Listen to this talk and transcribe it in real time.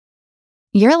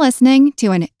You're listening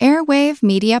to an Airwave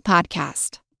Media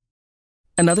Podcast.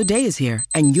 Another day is here,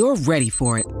 and you're ready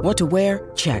for it. What to wear?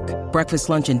 Check. Breakfast,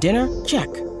 lunch, and dinner? Check.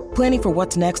 Planning for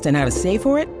what's next and how to save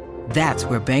for it? That's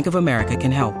where Bank of America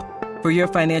can help. For your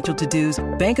financial to-dos,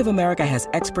 Bank of America has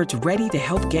experts ready to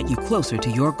help get you closer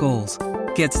to your goals.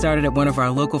 Get started at one of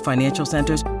our local financial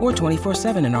centers or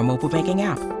 24/7 in our mobile banking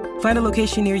app. Find a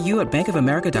location near you at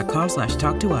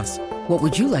bankofamerica.com/talktous. What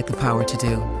would you like the power to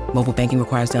do? Mobile banking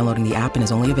requires downloading the app and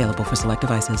is only available for select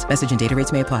devices. Message and data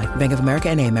rates may apply. Bank of America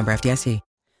N.A., member FDIC.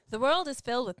 The world is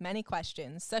filled with many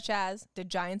questions, such as, did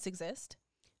giants exist?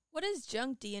 What is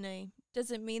junk DNA? Does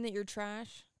it mean that you're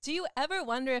trash? Do you ever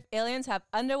wonder if aliens have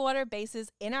underwater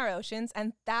bases in our oceans,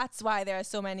 and that's why there are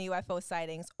so many UFO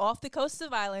sightings off the coasts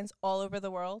of islands all over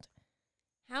the world?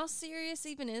 How serious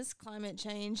even is climate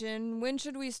change, and when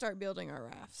should we start building our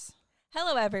rafts?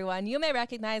 Hello, everyone. You may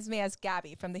recognize me as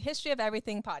Gabby from the History of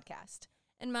Everything podcast.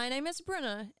 And my name is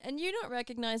Bruna, and you don't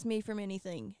recognize me from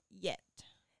anything yet.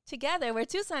 Together, we're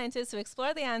two scientists who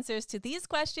explore the answers to these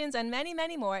questions and many,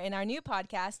 many more in our new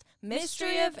podcast,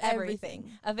 Mystery of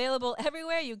Everything, available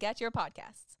everywhere you get your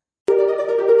podcasts.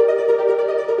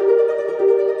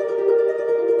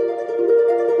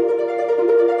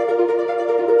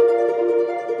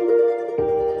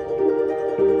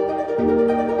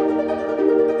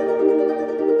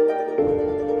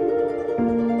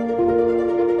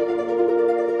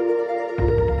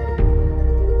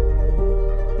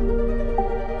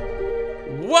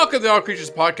 Welcome to the All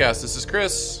Creatures Podcast. This is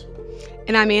Chris.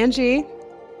 And I'm Angie.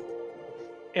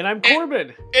 And I'm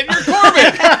Corbin. And you're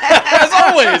Corbin! As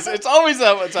always. It's always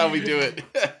that's how we do it.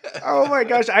 Oh my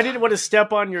gosh, I didn't want to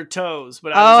step on your toes.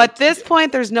 But at this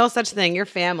point, there's no such thing. You're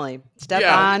family. Step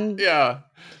on. Yeah.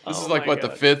 This is like, the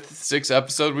fifth, sixth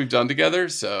episode we've done together,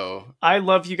 so... I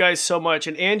love you guys so much.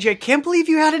 And Angie, I can't believe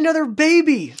you had another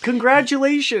baby.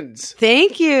 Congratulations.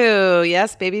 Thank you.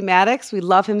 Yes, baby Maddox. We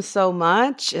love him so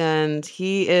much. And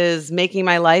he is making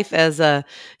my life as a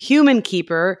human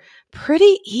keeper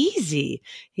pretty easy.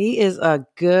 He is a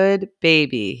good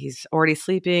baby. He's already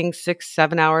sleeping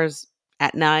 6-7 hours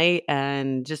at night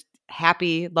and just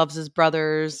happy, loves his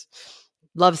brothers.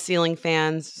 Love ceiling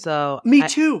fans. So me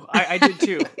too. I did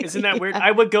too. Isn't that weird?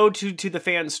 I would go to the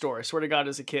fan store. Swear to God,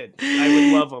 as a kid, I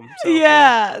would love them. So,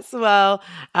 yes. Well,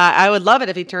 I would love it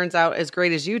if he turns out as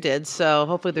great as you did. So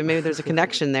hopefully maybe there's a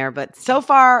connection there. But so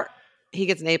far, he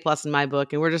gets an A+ in my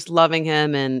book, and we're just loving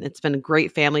him, and it's been a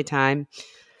great family time.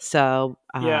 So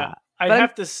yeah. I'd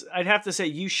have to say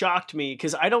you shocked me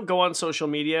because I don't go on social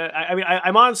media. I mean,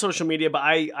 I'm on social media, but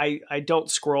I don't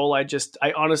scroll. I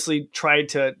honestly tried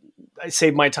to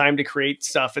save my time to create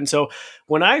stuff. And so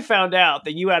when I found out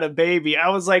that you had a baby, I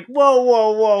was like, whoa,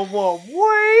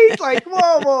 wait, like,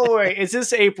 wait. Is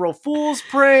this April Fool's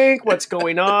prank? What's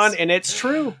going on? And it's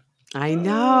true. I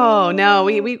know. No,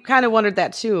 we kind of wondered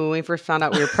that too when we first found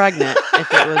out we were pregnant,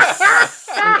 if it was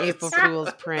an April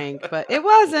Fool's prank, but it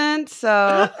wasn't.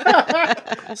 So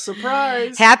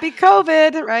surprise. Happy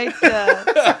COVID, right?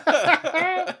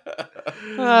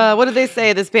 What did they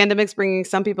say? This pandemic's bringing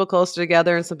some people closer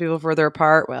together and some people further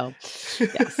apart. Well,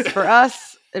 yes, for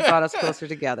us, it brought us closer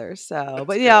together. So,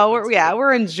 but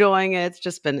we're enjoying it.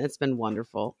 It's been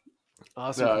wonderful.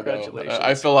 Awesome. Congratulations.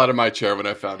 I fell out of my chair when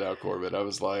I found out Corbin. I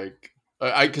was like,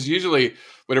 because usually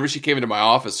whenever she came into my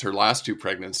office, her last two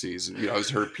pregnancies, I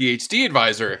was her PhD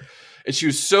advisor, and she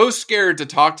was so scared to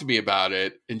talk to me about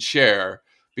it and share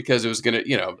because it was going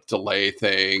to, delay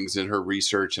things in her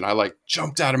research. And I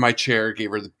jumped out of my chair,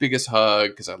 gave her the biggest hug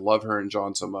because I love her and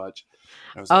John so much.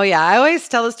 I always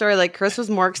tell the story like Chris was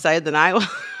more excited than I was.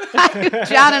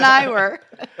 John and I were.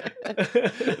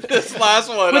 This last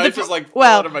one, I just fell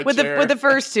out of my chair. With the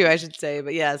first two, I should say.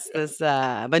 But yes,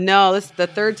 but no, the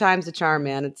third time's the charm,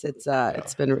 man.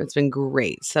 It's been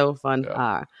great, so fun,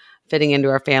 fitting into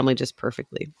our family just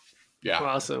perfectly. Yeah,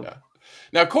 awesome. Yeah.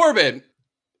 Now, Corbin,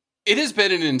 it has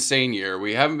been an insane year.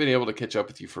 We haven't been able to catch up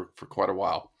with you for quite a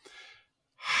while.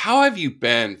 How have you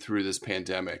been through this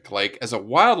pandemic? Like, as a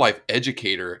wildlife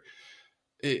educator,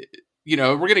 we're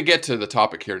going to get to the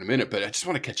topic here in a minute, but I just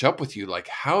want to catch up with you. Like,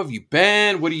 how have you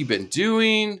been? What have you been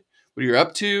doing? What are you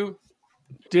up to?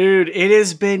 Dude, it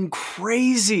has been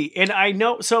crazy. And I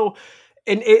know, so,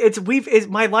 and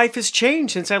my life has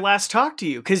changed since I last talked to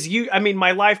you. Cause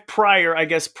my life prior, I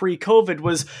guess pre-COVID,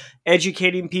 was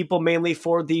educating people mainly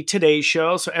for the Today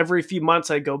Show. So every few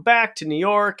months I go back to New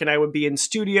York and I would be in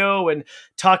studio and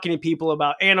talking to people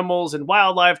about animals and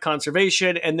wildlife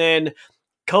conservation. And then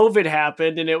COVID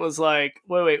happened and it was like,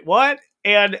 wait, what?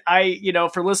 And I,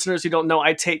 for listeners who don't know,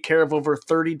 I take care of over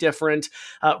 30 different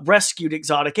rescued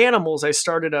exotic animals. I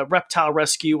started a reptile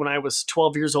rescue when I was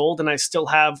 12 years old, and I still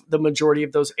have the majority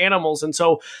of those animals. And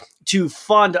so to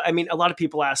fund, a lot of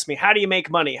people ask me, how do you make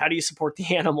money? How do you support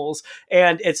the animals?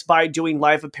 And it's by doing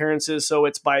live appearances. So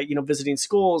it's by, visiting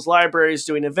schools, libraries,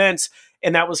 doing events.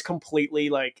 And that was completely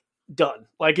done.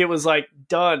 It was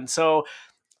done. So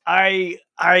I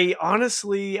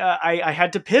honestly, I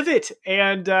had to pivot,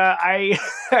 and I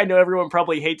know everyone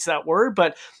probably hates that word,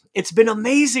 but it's been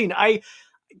amazing.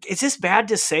 It's just bad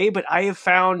to say, but I have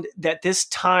found that this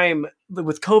time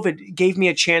with COVID gave me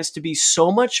a chance to be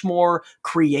so much more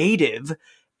creative,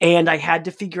 and I had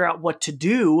to figure out what to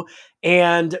do.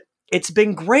 And it's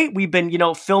been great. We've been,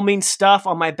 filming stuff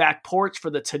on my back porch for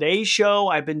the Today Show.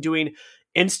 I've been doing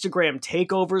Instagram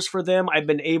takeovers for them. I've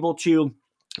been able to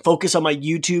focus on my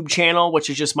YouTube channel, which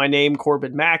is just my name,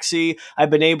 Corbin Maxey. I've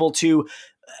been able to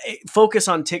focus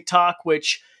on TikTok,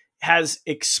 which has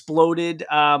exploded.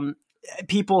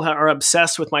 People are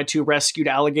obsessed with my two rescued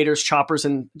alligators,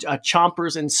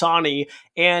 Chompers and Sonny.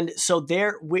 And so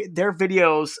their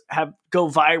videos go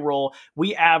viral.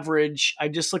 We average, I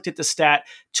just looked at the stat,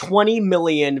 20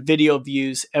 million video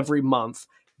views every month.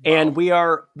 Wow. And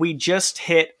we just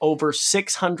hit over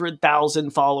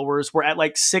 600,000 followers. We're at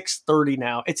 630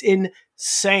 now. It's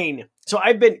insane. So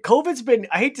COVID's been,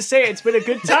 I hate to say it's been a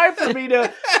good time for me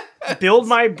to build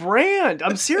my brand.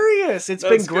 I'm serious. It's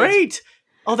been great. Good.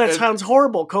 Oh, that sounds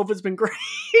horrible. COVID's been great.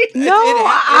 No,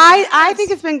 I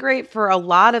think it's been great for a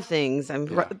lot of things.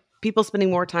 People spending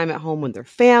more time at home with their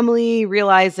family,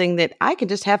 realizing that I can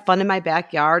just have fun in my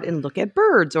backyard and look at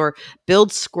birds or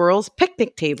build squirrels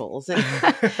picnic tables and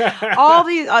all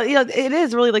these. It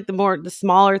is really the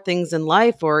smaller things in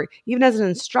life. Or even as an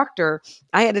instructor,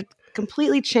 I had to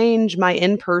completely change my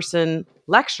in-person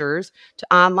lectures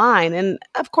to online, and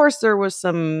of course there was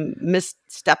some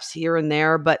missteps here and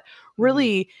there, but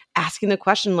really asking the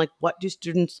question, what do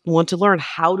students want to learn?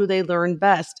 How do they learn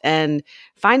best? And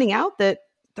finding out that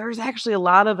there's actually a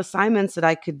lot of assignments that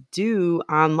I could do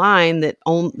online that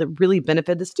really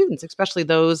benefit the students, especially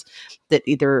those that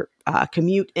either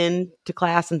commute into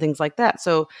class and things like that.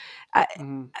 So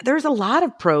there's a lot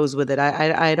of pros with it.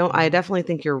 I definitely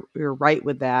think you're right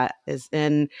with that.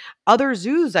 And other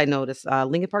zoos, I noticed,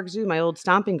 Lincoln Park Zoo, my old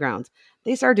stomping grounds,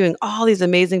 they started doing all these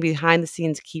amazing behind the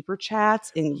scenes keeper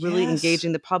chats and really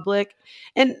engaging the public.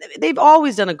 And they've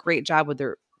always done a great job with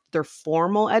their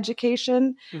formal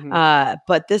education.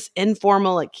 But this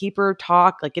informal keeper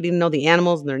talk, getting to know the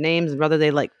animals and their names and whether they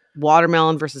like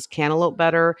watermelon versus cantaloupe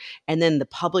better, and then the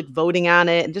public voting on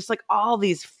it, and just all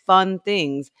these fun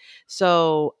things.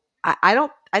 So I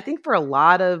think for a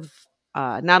lot of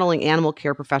not only animal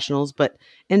care professionals, but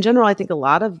in general, I think a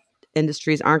lot of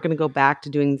industries aren't going to go back to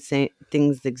doing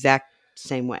things the exact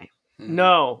same way.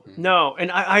 No. And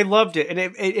I loved it.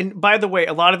 And by the way,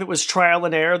 a lot of it was trial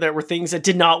and error. There were things that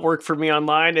did not work for me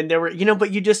online, and there were,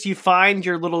 but you find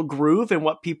your little groove and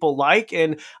what people like.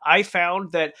 And I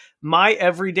found that my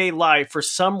everyday life, for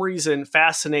some reason,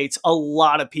 fascinates a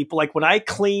lot of people. When I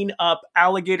clean up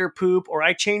alligator poop or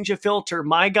I change a filter,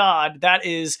 my God, that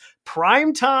is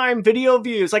prime time video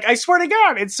views. I swear to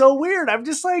God, it's so weird. I'm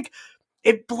just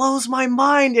it blows my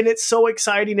mind, and it's so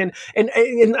exciting. And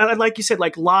like you said,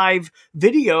 live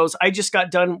videos, I just got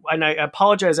done, and I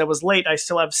apologize, I was late. I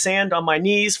still have sand on my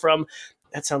knees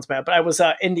that sounds bad, but I was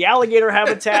in the alligator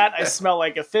habitat. I smell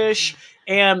like a fish.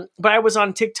 But I was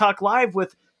on TikTok live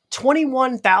with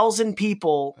 21,000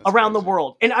 people around the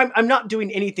world. And I'm not doing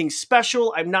anything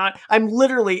special. I'm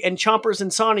literally, and Chompers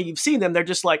and Sonny, you've seen them. They're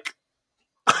just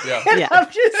yeah. I'm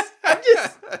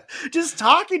just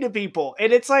talking to people.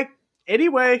 And it's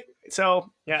anyway,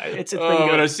 so yeah, it's been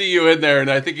good. And I see you in there, and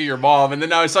I think of your mom, and then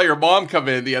now I saw your mom come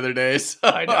in the other day. So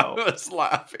I know. I was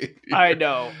laughing. I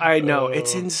know.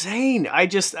 It's insane.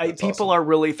 People awesome. Are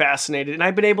really fascinated, and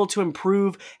I've been able to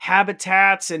improve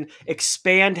habitats and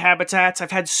expand habitats.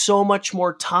 I've had so much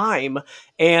more time,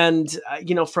 and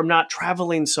from not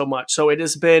traveling so much. So I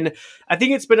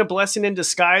think it's been a blessing in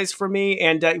disguise for me.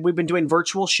 And we've been doing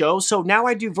virtual shows. So now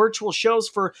I do virtual shows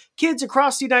for kids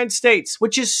across the United States,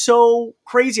 which is so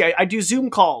crazy. I do Zoom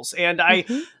calls, and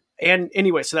and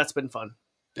anyway, so that's been fun.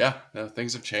 Yeah, no,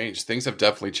 things have changed. Things have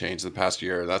definitely changed in the past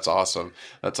year. That's awesome.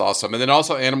 And then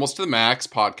also Animals to the Max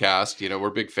podcast. We're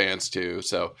big fans too.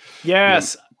 So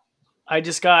yes. I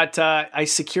just got, I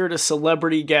secured a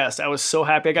celebrity guest. I was so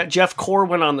happy. I got Jeff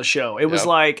Corwin on the show. It was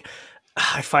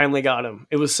I finally got him.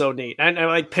 It was so neat. And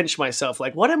I pinched myself.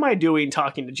 What am I doing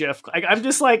talking to Jeff? I'm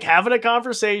just having a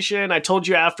conversation. I told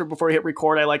you before he hit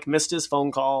record, I missed his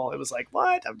phone call. It was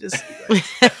what? I'm just.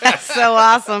 So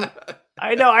awesome.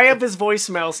 I know. I have his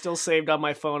voicemail still saved on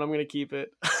my phone. I'm going to keep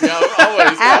it. Yeah,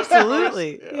 always.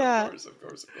 Absolutely. Yeah. Of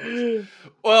course.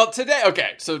 Well,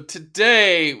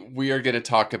 today we are going to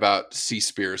talk about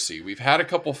Seaspiracy. We've had a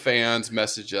couple fans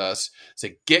message us,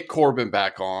 say, get Corbin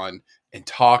back on and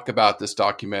talk about this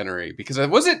documentary. Because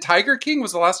was it Tiger King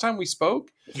was the last time we spoke?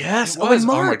 Yes. It was. In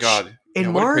March. Oh, my God.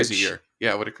 In What March. a crazy year.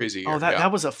 Yeah, what a crazy year. Oh,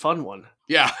 that was a fun one.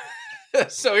 Yeah.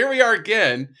 So here we are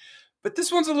again. But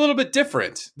this one's a little bit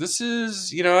different. This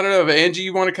is, I don't know if Angie,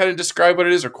 you want to kind of describe what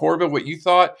it is, or Corbin, what you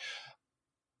thought.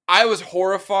 I was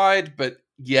horrified, but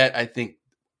yet I think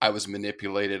I was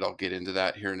manipulated. I'll get into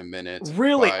that here in a minute.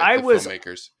 Really?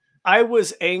 Filmmakers. I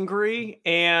was angry,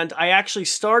 and I actually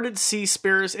started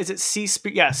Seaspiracy. Is it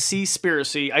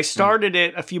Seaspiracy? I started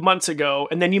it a few months ago,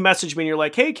 and then you messaged me, and you're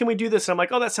like, hey, can we do this? And I'm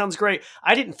like, oh, that sounds great.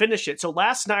 I didn't finish it. So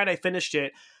last night I finished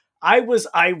it. I was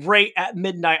irate at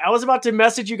midnight. I was about to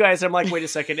message you guys. And I'm like, wait a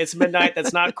second. It's midnight.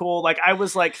 That's not cool. Like, I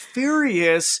was like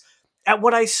furious at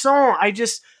what I saw.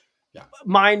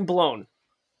 Mind blown.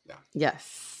 Yeah.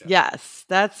 Yes.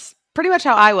 That's pretty much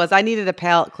how I was. I needed a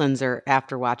palate cleanser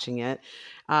after watching it.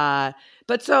 But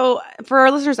so for our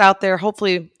listeners out there,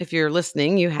 hopefully if you're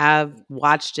listening, you have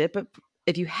watched it. But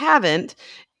if you haven't,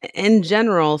 in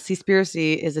general,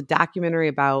 Seaspiracy is a documentary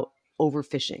about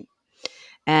overfishing.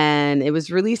 And it was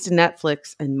released in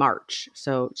Netflix in March,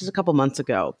 so just a couple months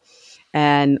ago.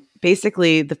 And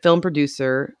basically, the film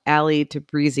producer, Ali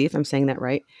Tabrizi, if I'm saying that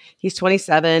right, he's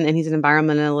 27, and he's an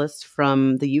environmentalist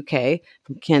from the UK,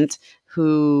 from Kent,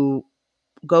 who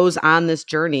goes on this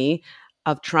journey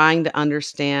of trying to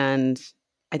understand.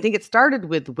 I think it started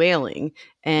with whaling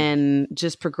and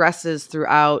just progresses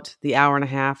throughout the hour and a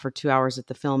half or 2 hours that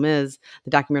the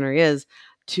documentary is,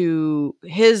 to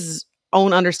his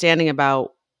own understanding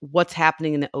about what's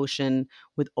happening in the ocean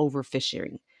with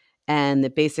overfishing, and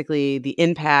that basically the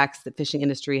impacts that fishing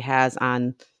industry has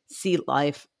on sea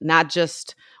life, not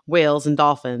just whales and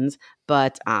dolphins,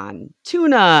 but on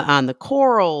tuna, on the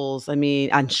corals,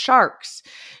 on sharks.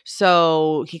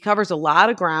 So he covers a lot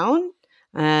of ground,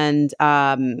 and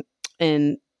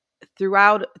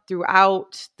throughout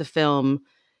the film,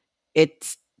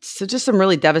 it's just some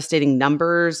really devastating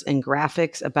numbers and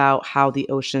graphics about how the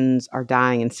oceans are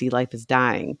dying and sea life is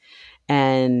dying.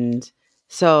 And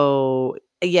so,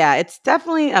 yeah, it's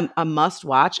definitely a must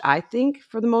watch, I think,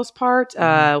 for the most part.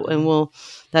 And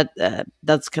those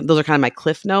are kind of my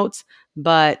cliff notes.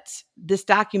 But this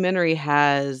documentary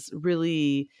has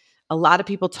really a lot of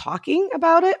people talking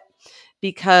about it,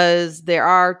 because there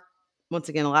are, once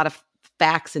again, a lot of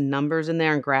facts and numbers in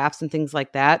there and graphs and things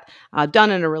like that,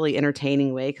 done in a really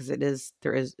entertaining way, because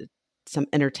there is some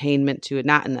entertainment to it,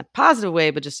 not in a positive way,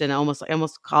 but just in I wanted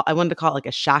to call it like a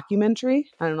shockumentary.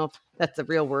 I don't know if that's a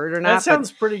real word or not. That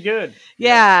sounds pretty good.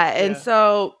 Yeah. And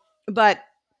so, but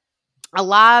a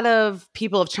lot of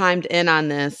people have chimed in on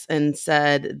this and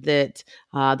said that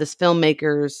this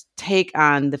filmmaker's take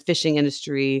on the fishing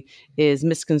industry is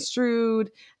misconstrued,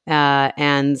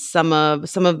 and some of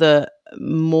the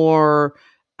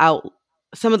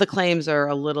claims are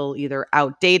a little either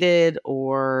outdated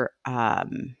or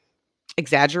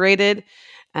exaggerated,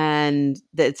 and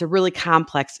that it's a really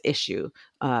complex issue,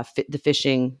 the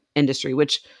fishing industry,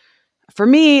 which for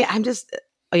me, I'm just,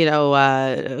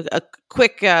 a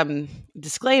quick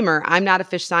disclaimer. I'm not a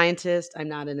fish scientist. I'm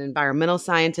not an environmental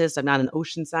scientist. I'm not an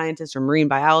ocean scientist or marine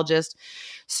biologist.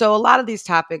 So a lot of these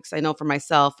topics, I know for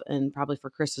myself and probably for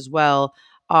Chris as well,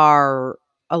 are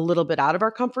a little bit out of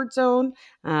our comfort zone.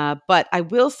 But I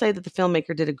will say that the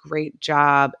filmmaker did a great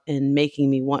job in making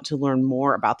me want to learn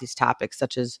more about these topics,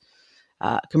 such as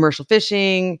commercial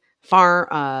fishing,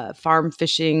 farm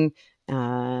fishing,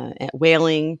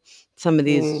 whaling. Some of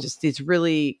these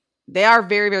they are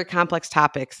very, very complex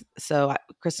topics. So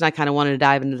Chris and I kind of wanted to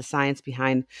dive into the science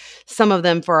behind some of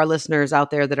them for our listeners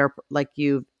out there that are like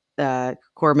you,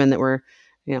 Corbin, that were,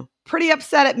 pretty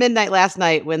upset at midnight last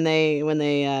night when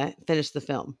they finished the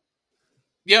film.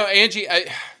 Angie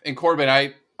and Corbin,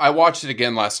 I watched it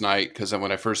again last night, because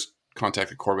when I first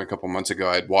contacted Corbin a couple months ago,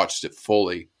 I had watched it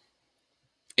fully.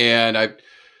 And I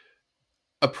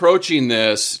approaching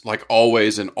this, like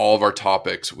always in all of our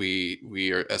topics,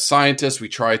 we are, as scientists, we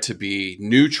try to be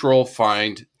neutral,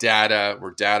 find data.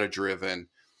 We're data driven.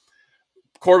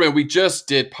 Corbin, we just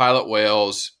did pilot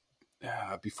whales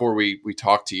before we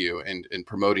talked to you and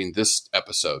promoting this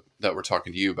episode that we're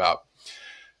talking to you about.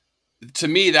 To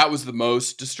me, that was the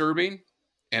most disturbing.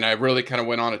 And I really kind of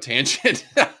went on a tangent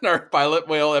on our pilot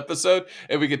whale episode,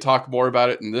 and we could talk more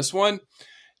about it in this one.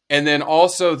 And then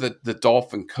also the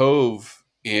Dolphin Cove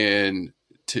where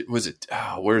is it?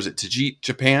 Tajit,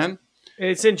 Japan?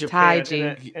 It's in Japan.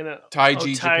 Taiji.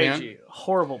 Taiji, Japan.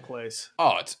 Horrible place.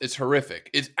 Oh, it's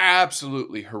horrific. It's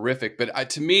absolutely horrific. But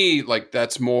to me, like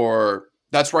that's where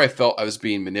I felt I was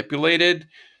being manipulated.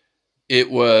 It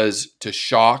was to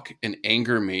shock and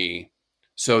anger me.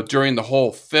 So during the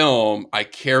whole film, I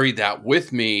carried that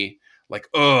with me, like,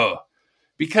 ugh.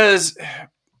 Because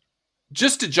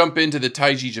just to jump into the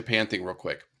Taiji Japan thing real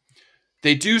quick,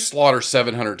 they do slaughter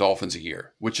 700 dolphins a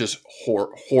year, which is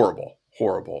horrible.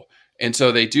 And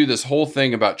so they do this whole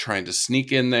thing about trying to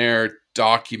sneak in there,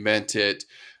 document it.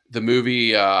 The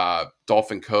movie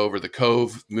Dolphin Cove, or the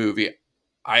Cove movie,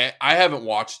 I haven't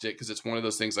watched it because it's one of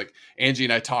those things like Angie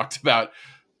and I talked about.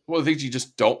 One of the things you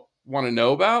just don't want to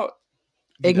know about.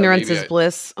 Ignorance is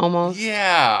bliss, almost.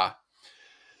 Yeah.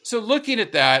 So looking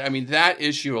at that, I mean, that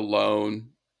issue alone,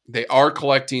 they are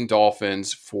collecting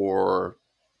dolphins for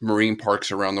marine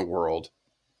parks around the world.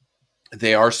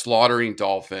 They are slaughtering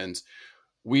dolphins.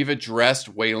 We've addressed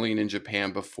whaling in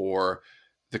Japan before.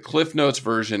 The Cliff Notes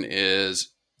version is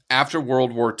after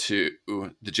World War II,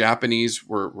 the Japanese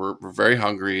were very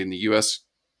hungry, and the U.S.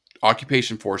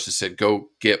 occupation forces said, go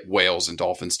get whales and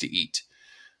dolphins to eat.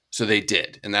 So they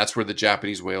did. And that's where the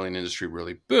Japanese whaling industry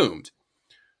really boomed.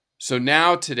 So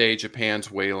now today,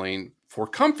 Japan's whaling for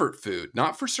comfort food,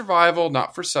 not for survival,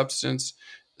 not for sustenance.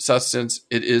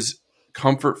 It is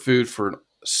comfort food for a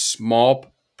small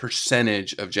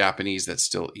percentage of Japanese that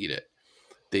still eat it.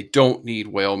 They don't need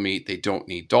whale meat. They don't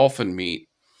need dolphin meat.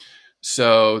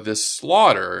 So this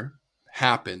slaughter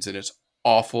happens, and it's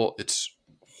awful. It's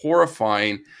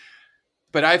horrifying.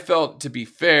 But I felt, to be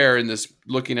fair, in this,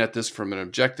 looking at this from an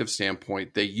objective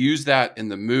standpoint, they use that in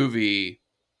the movie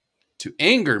to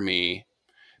anger me,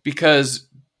 because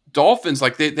dolphins,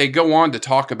 like they go on to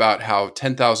talk about how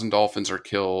 10,000 dolphins are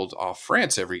killed off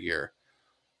France every year.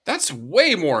 That's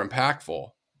way more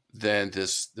impactful than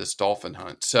this dolphin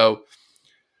hunt. So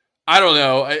I don't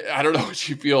know. I don't know what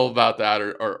you feel about that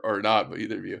or not, but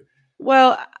either of you.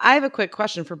 Well, I have a quick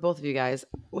question for both of you guys.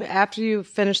 After you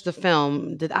finished the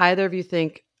film, did either of you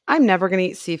think, I'm never going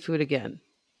to eat seafood again?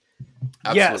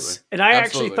 Absolutely. Yes. And I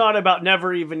actually thought about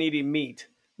never even eating meat.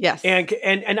 Yes.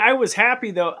 And I was happy,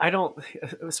 though. I don't,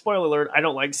 spoiler alert, I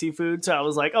don't like seafood. So I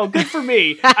was like, oh, good for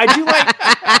me. I do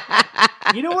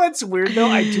like, you know what's weird, though?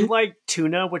 I do like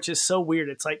tuna, which is so weird.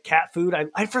 It's like cat food.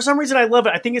 I for some reason, I love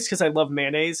it. I think it's because I love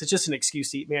mayonnaise. It's just an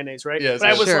excuse to eat mayonnaise, right? Yes, but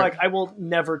I was like, I will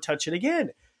never touch it again.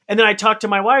 And then I talked to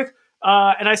my wife,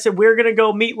 and I said, we're going to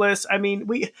go meatless. I mean,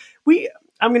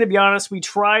 I'm going to be honest, we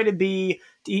try to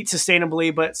eat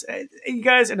sustainably, but you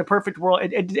guys, in a perfect world,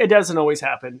 it doesn't always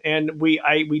happen. And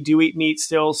we do eat meat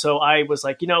still. So I was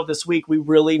like, this week we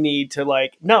really need to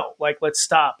let's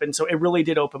stop. And so it really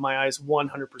did open my eyes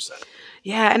 100%.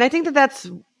 Yeah. And I think that's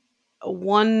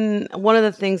one of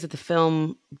the things that the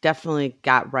film definitely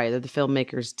got right, that the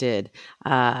filmmakers did,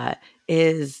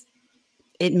 is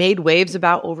it made waves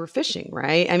about overfishing,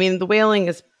 right? I mean, the whaling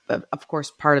is, of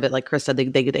course, part of it. Like Chris said,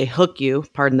 they hook you,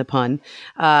 pardon the pun.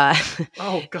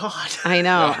 Oh, God. I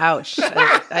know. Ouch.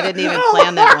 I didn't even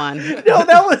plan that one. No,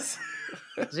 that was...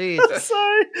 Jeez. I'm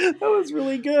sorry. That was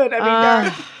really good. I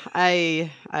mean,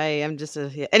 I am just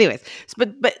anyways.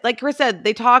 But like Chris said,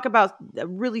 they talk about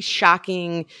really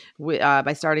shocking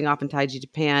by starting off in Taiji,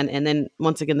 Japan. And then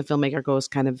once again, the filmmaker goes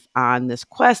kind of on this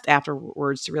quest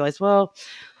afterwards to realize, well,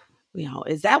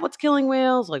 is that what's killing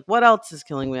whales? Like, what else is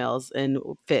killing whales and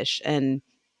fish?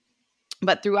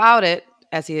 But throughout it,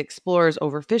 as he explores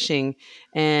overfishing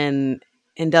and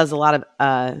does a lot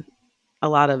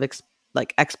of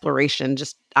exploration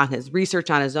just on his research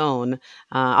on his own.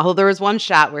 Although there was one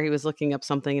shot where he was looking up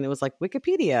something and it was like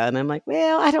Wikipedia, and I'm like,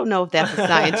 well, I don't know if that's a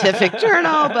scientific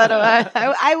journal, but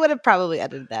I would have probably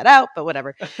edited that out. But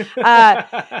whatever.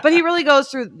 But he really goes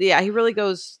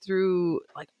through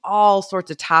like all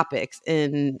sorts of topics,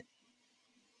 and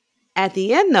at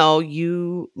the end, though,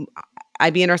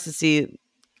 I'd be interested to see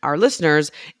our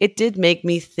listeners. It did make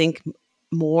me think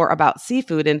more about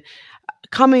seafood, and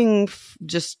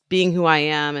just being who I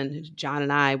am, and John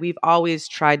and I, we've always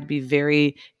tried to be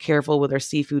very careful with our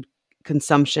seafood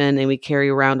consumption, and we carry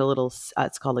around a little,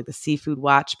 it's called like the Seafood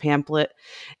Watch pamphlet,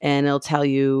 and it'll tell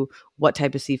you what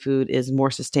type of seafood is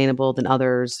more sustainable than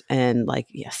others. And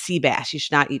sea bass, you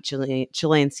should not eat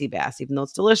Chilean sea bass, even though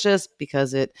it's delicious,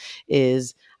 because it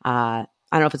is, I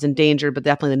don't know if it's endangered, but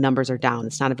definitely the numbers are down.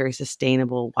 It's not a very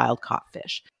sustainable wild caught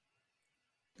fish,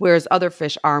 whereas other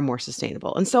fish are more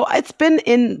sustainable. And so it's been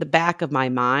in the back of my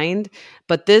mind,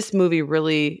 but this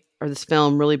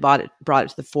film really brought it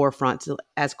to the forefront. So,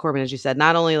 as Corbin, as you said,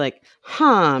 not only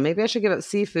maybe I should give up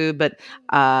seafood, but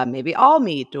maybe all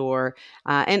meat, so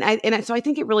I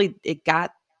think it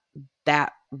got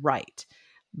that right.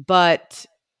 But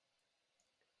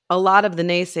a lot of the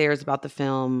naysayers about the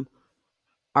film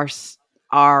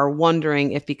are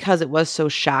wondering if, because it was so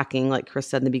shocking, like Chris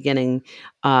said in the beginning,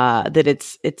 that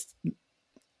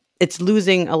it's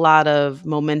losing a lot of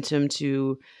momentum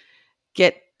to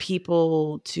get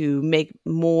people to make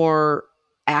more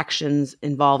actions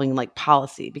involving like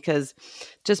policy. Because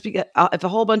just because if a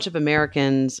whole bunch of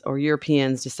Americans or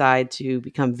Europeans decide to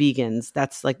become vegans,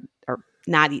 that's like, or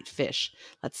not eat fish,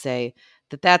 let's say,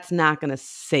 that's not going to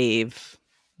save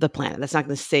the planet. That's not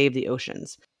going to save the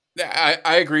oceans.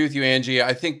 I agree with you, Angie.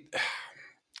 I think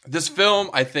this film,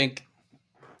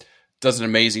 does an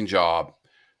amazing job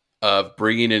of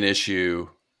bringing an issue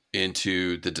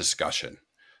into the discussion.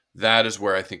 That is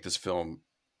where I think this film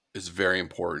is very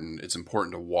important. It's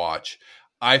important to watch.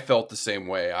 I felt the same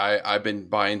way. I've been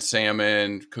buying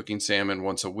salmon, cooking salmon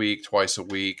once a week, twice a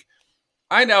week.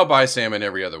 I now buy salmon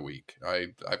every other week.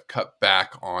 I've cut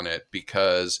back on it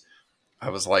because I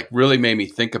was like, really made me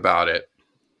think about it.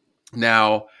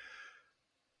 Now,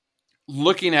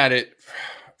 looking at it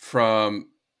from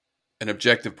an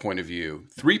objective point of view,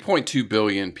 3.2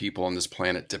 billion people on this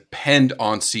planet depend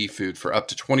on seafood for up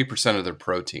to 20% of their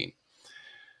protein.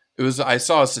 I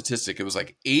saw a statistic. It was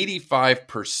like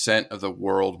 85% of the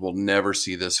world will never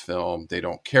see this film. They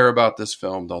don't care about this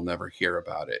film. They'll never hear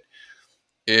about it.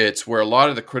 It's where a lot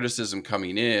of the criticism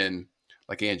coming in,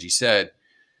 like Angie said,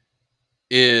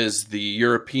 is the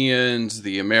Europeans,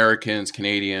 the Americans,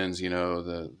 Canadians,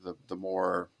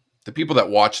 the people that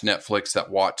watch Netflix, that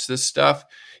watch this stuff.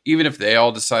 Even if they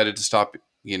all decided to stop,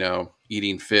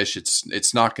 eating fish,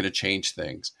 it's not going to change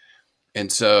things.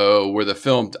 And so where the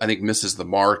film, I think, misses the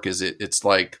mark is it's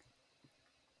like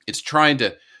it's trying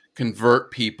to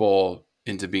convert people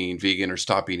into being vegan or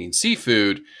stop eating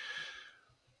seafood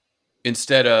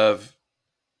instead of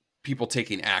people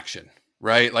taking action,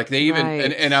 right? Like they even,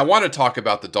 Right. and I want to talk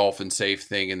about the Dolphin Safe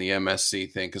thing and the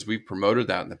MSC thing because we've promoted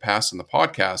that in the past in the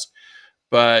podcast,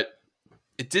 but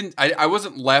it didn't, I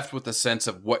wasn't left with a sense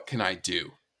of what can I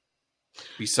do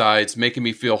besides making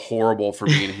me feel horrible for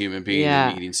being a human being Yeah.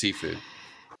 and eating seafood.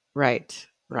 Right.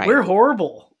 We're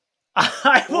horrible.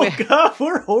 I woke up.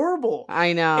 We're horrible.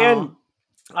 I know. And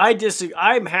I disagree.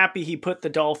 I'm happy he put the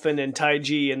dolphin and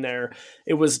Taiji in there.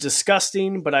 It was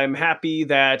disgusting, but I'm happy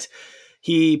that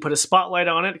he put a spotlight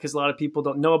on it because a lot of people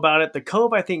don't know about it. The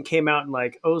Cove, I think, came out in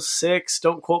like 2006.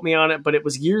 Don't quote me on it, but it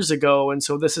was years ago. And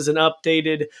so this is an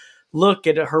updated look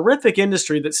at a horrific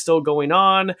industry that's still going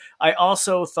on. I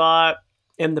also thought,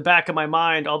 in the back of my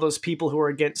mind, all those people who are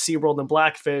against SeaWorld and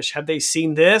Blackfish, have they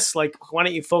seen this? Like, why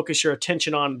don't you focus your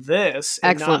attention on this?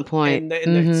 Excellent point.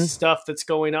 And the stuff that's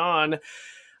going on.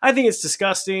 I think it's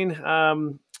disgusting.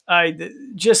 The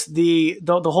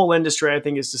whole industry, I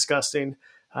think, is disgusting.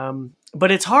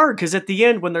 But it's hard because at the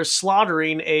end, when they're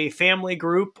slaughtering a family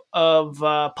group of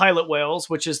pilot whales,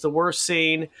 which is the worst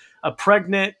scene, a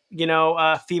pregnant,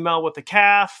 female with a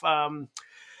calf, and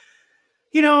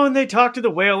they talk to the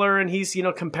whaler and he's,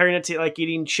 comparing it to like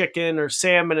eating chicken or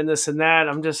salmon and this and that.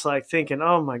 I'm just like thinking,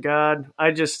 oh my God,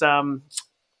 it's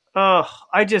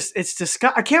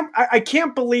disgusting. I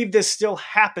can't believe this still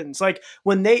happens. Like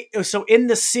so in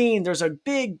the scene, there's a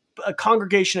big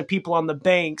congregation of people on the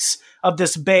banks of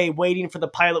this bay waiting for the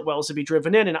pilot whales to be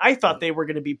driven in. And I thought they were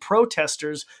going to be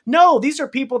protesters. No, these are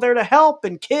people there to help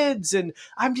and kids. And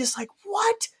I'm just like,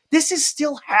 what? This is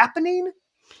still happening?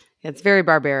 It's very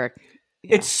barbaric.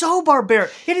 Yeah. It's so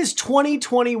barbaric. It is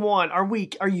 2021.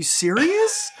 Are you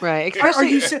serious? Right.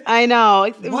 Especially, I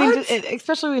know. What?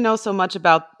 Especially we know so much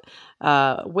about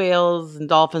whales and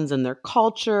dolphins and their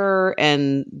culture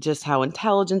and just how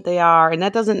intelligent they are. And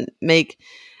that doesn't make,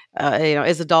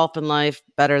 is a dolphin life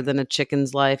better than a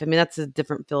chicken's life? I mean, that's a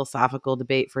different philosophical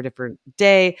debate for a different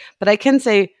day. But I can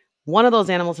say one of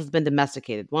those animals has been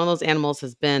domesticated. One of those animals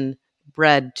has been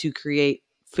bred to create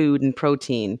food and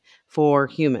protein for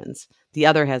humans. The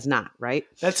other has not, right?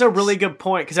 That's a really good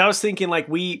point because I was thinking like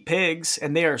we eat pigs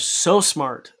and they are so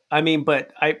smart. I mean,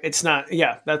 but it's not.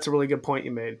 Yeah, that's a really good point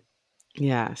you made.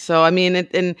 Yeah. So I mean,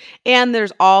 and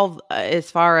there's all as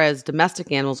far as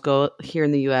domestic animals go here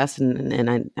in the U.S.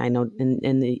 and I know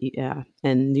in the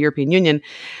European Union,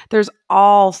 there's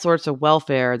all sorts of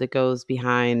welfare that goes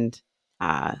behind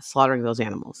slaughtering those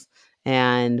animals,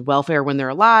 and welfare when they're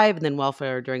alive, and then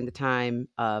welfare during the time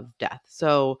of death.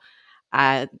 So.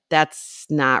 That's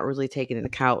not really taken into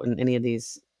account in any of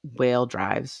these whale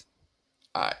drives.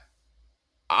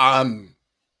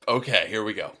 Okay. Here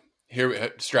we go.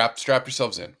 Strap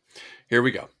yourselves in. Here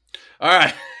we go. All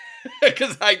right,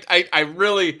 because I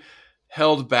really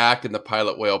held back in the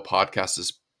Pilot Whale podcast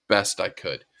as best I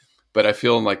could, but I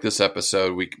feel in like this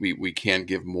episode we can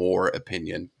give more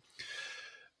opinion.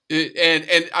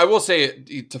 And I will say,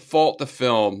 to fault the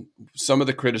film, some of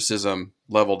the criticism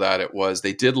leveled at it was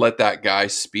they did let that guy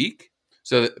speak,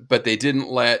 but they didn't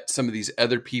let some of these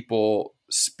other people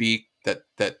speak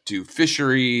that do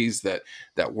fisheries, that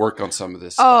work on some of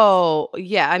this stuff. Oh,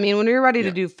 yeah. I mean, when you're ready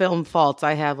to do film faults,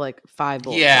 I have like 5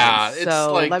 bullet points. It's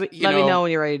so like, let me know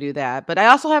when you're ready to do that. But I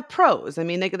also have pros. I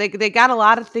mean, they got a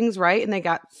lot of things right and they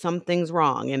got some things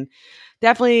wrong. And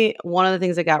definitely one of the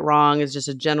things they got wrong is just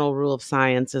a general rule of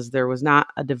science is there was not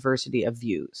a diversity of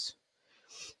views.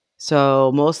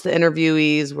 So most of the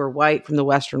interviewees were white from the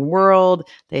Western world.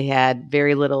 They had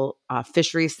very little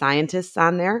fishery scientists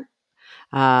on there.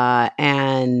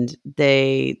 And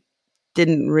they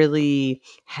didn't really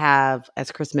have, as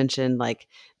Chris mentioned, like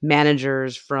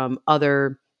managers from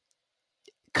other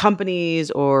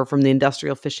companies or from the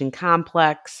industrial fishing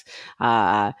complex.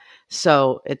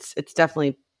 So it's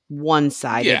definitely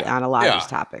one-sided on a lot of these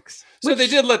topics. So they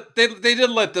did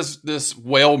let this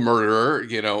whale murderer,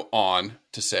 on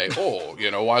to say,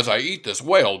 as I eat this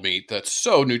whale meat that's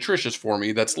so nutritious for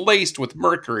me, that's laced with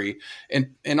mercury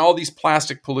and all these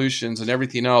plastic pollutions and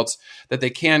everything else that they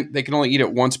can only eat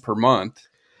it once per month.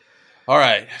 All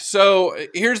right. So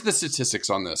here's the statistics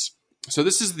on this. So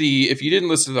this is if you didn't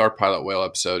listen to our pilot whale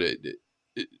episode,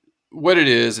 what it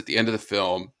is at the end of the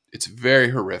film, it's very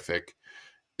horrific.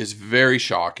 Is very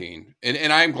shocking.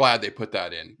 And I'm glad they put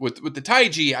that in. With the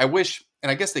Taiji, I wish,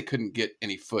 and I guess they couldn't get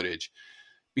any footage,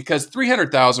 because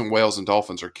 300,000 whales and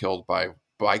dolphins are killed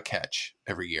by catch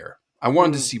every year. I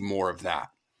wanted to see more of that,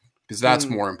 because that's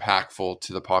more impactful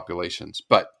to the populations.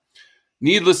 But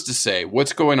needless to say,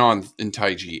 what's going on in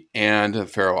Taiji and the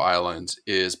Faroe Islands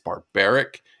is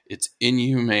barbaric. It's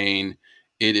inhumane.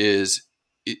 It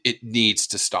needs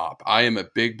to stop. I am a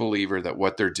big believer that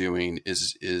what they're doing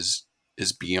is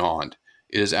beyond.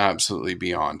 It is absolutely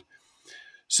beyond.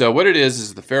 So what it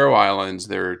is the Faroe Islands,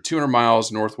 they're 200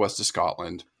 miles northwest of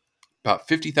Scotland. About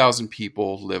 50,000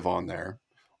 people live on there.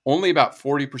 Only about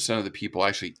 40% of the people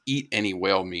actually eat any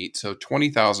whale meat. So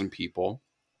 20,000 people.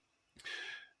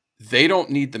 They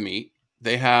don't need the meat.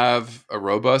 They have a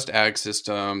robust ag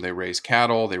system. They raise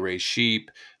cattle. They raise sheep.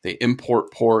 They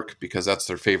import pork because that's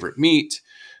their favorite meat.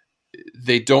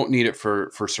 They don't need it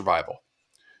for survival.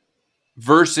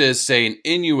 Versus, say, an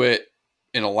Inuit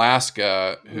in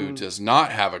Alaska who does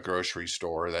not have a grocery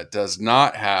store, that does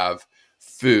not have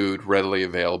food readily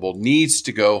available, needs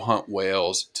to go hunt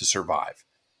whales to survive.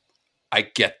 I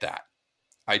get that.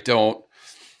 I don't.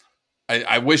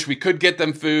 I wish we could get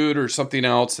them food or something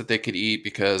else that they could eat,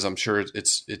 because I'm sure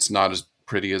it's not as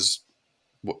pretty as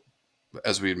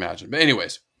we imagine. But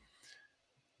anyways,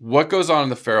 what goes on in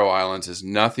the Faroe Islands is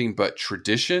nothing but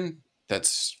tradition.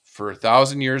 That's for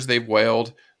 1,000 years they've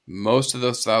whaled. Most of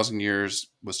those 1,000 years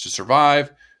was to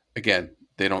survive. Again,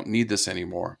 they don't need this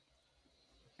anymore.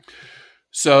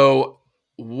 So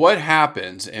what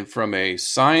happens, and from a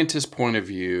scientist point of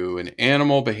view, an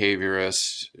animal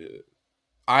behaviorist,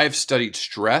 I've studied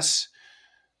stress,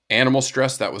 animal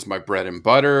stress. That was my bread and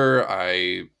butter.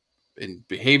 In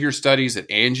behavior studies that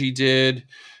Angie did,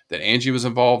 that Angie was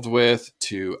involved with,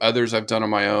 to others I've done on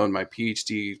my own, my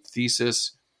PhD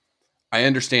thesis, I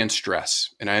understand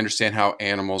stress, and I understand how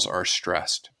animals are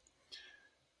stressed.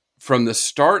 From the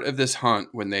start of this hunt,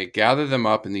 when they gather them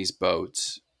up in these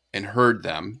boats and herd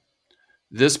them,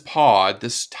 this pod,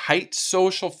 this tight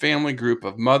social family group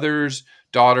of mothers,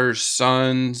 daughters,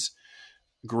 sons,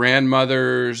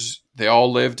 grandmothers, they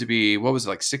all live to be,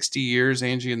 60 years,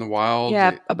 Angie, in the wild?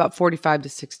 Yeah, about 45 to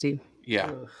 60. Yeah.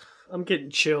 Ugh, I'm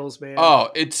getting chills, man. Oh,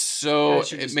 it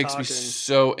makes me talking.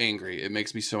 so angry. It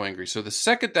makes me so angry. So the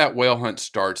second that whale hunt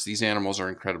starts, these animals are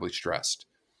incredibly stressed.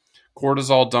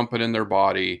 Cortisol dumping in their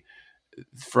body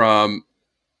from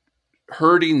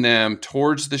herding them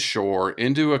towards the shore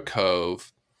into a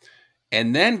cove,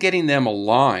 and then getting them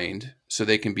aligned so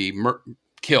they can be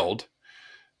killed.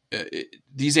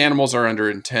 These animals are under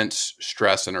intense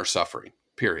stress and are suffering,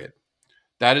 period.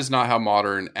 That is not how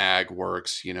modern ag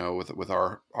works, with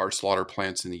our slaughter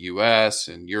plants in the US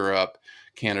and Europe,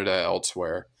 Canada,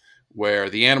 elsewhere, where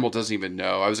the animal doesn't even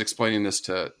know. I was explaining this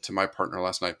to my partner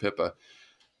last night, Pippa.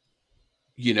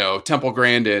 Temple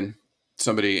Grandin,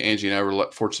 somebody Angie and I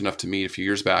were fortunate enough to meet a few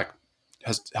years back,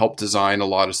 has helped design a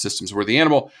lot of systems where the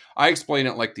animal, I explain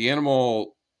it like the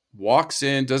animal walks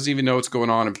in, doesn't even know what's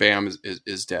going on, and bam,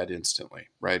 is dead instantly,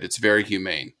 right? It's very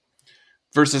humane.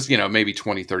 Versus, maybe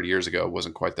 20, 30 years ago, it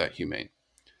wasn't quite that humane.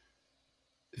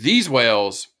 These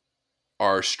whales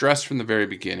are stressed from the very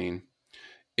beginning.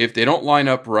 If they don't line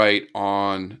up right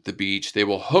on the beach, they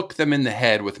will hook them in the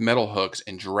head with metal hooks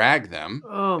and drag them.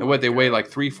 They weigh like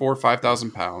 3,000, 4,000,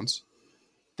 5,000 pounds.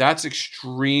 That's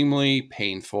extremely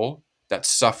painful that's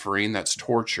suffering, that's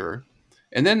torture.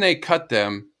 And then they cut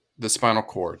them the spinal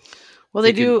cord. Well,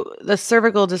 they do the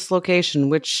cervical dislocation,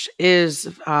 which is,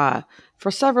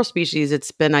 for several species,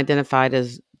 it's been identified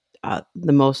as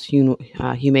the most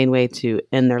humane way to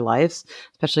end their lives,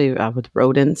 especially with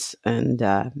rodents and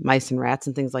mice and rats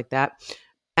and things like that.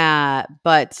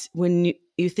 But when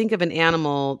you think of an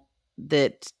animal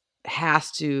that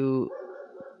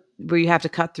where you have to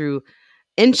cut through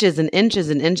inches and inches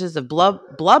and inches of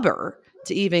blubber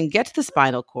to even get to the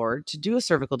spinal cord to do a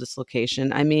cervical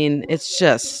dislocation, I mean, it's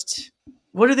just...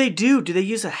 What do they do? Do they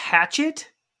use a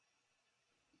hatchet?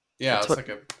 Yeah,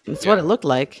 that's what it looked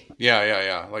like.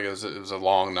 Yeah. Like it was a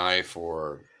long knife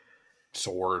or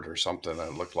sword or something that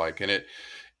it looked like. And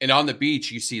on the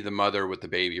beach, you see the mother with the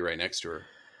baby right next to her.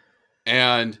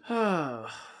 And,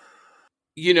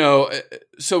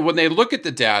 so when they look at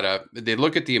the data, they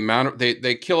look at the amount of,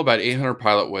 they kill about 800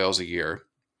 pilot whales a year.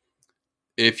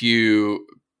 If you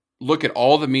look at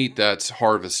all the meat that's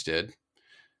harvested,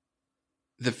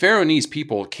 the Faroese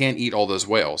people can't eat all those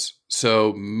whales.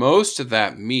 So most of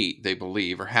that meat, they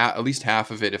believe, or at least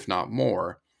half of it, if not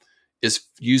more, is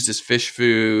used as fish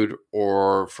food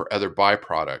or for other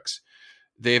byproducts.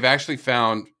 They've actually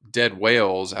found dead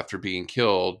whales after being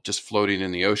killed just floating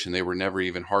in the ocean. They were never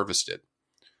even harvested.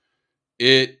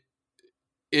 It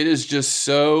is just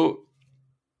so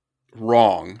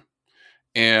wrong.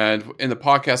 And in the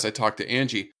podcast, I talked to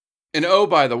Angie. And oh,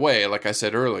 by the way, like I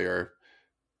said earlier,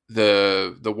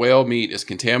 the whale meat is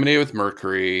contaminated with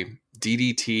mercury,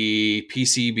 DDT,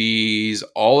 PCBs,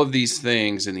 all of these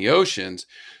things in the oceans.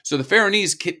 So the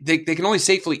Faroese, they can only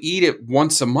safely eat it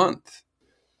once a month.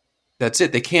 That's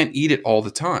it. They can't eat it all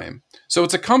the time. So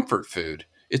it's a comfort food.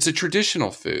 It's a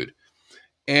traditional food.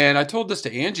 And I told this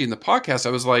to Angie in the podcast.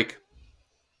 I was like,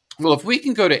 well, if we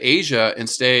can go to Asia and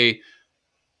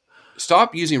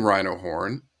stop using rhino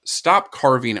horn, stop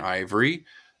carving ivory,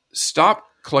 stop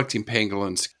collecting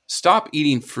pangolins, stop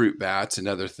eating fruit bats and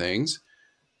other things,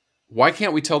 why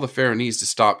can't we tell the Faroese to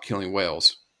stop killing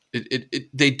whales?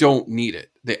 They don't need it.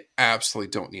 They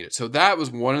absolutely don't need it. So that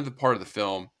was one of the part of the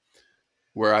film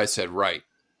where I said, right,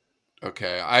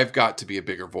 okay, I've got to be a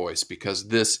bigger voice because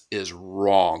this is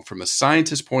wrong. From a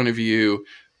scientist point of view,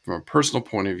 from a personal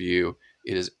point of view,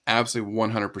 it is absolutely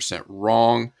 100%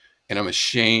 wrong. And I'm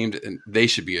ashamed, and they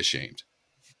should be ashamed.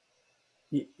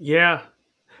 Yeah.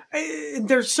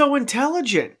 They're so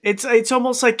intelligent. It's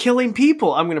almost like killing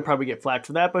people. I'm going to probably get flack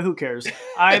for that, but who cares?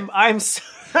 I'm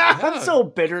so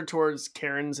bitter towards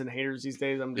Karens and haters these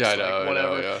days. I'm just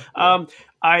whatever.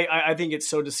 I think it's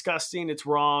so disgusting. It's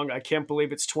wrong. I can't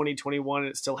believe it's 2021 and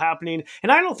it's still happening.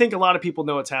 And I don't think a lot of people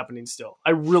know it's happening still.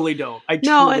 I really don't. I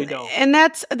truly don't. And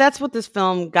that's what this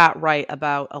film got right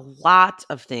about a lot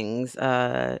of things.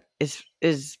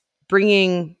 Is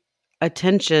bringing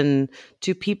attention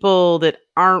to people that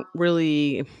aren't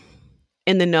really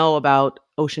in the know about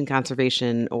ocean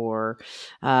conservation or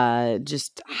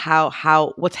just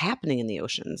how what's happening in the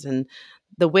oceans. And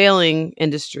the whaling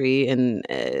industry, and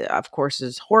of course,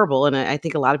 is horrible. And I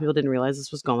think a lot of people didn't realize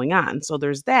this was going on. So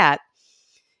there's that,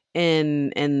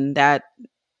 and that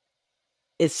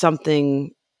is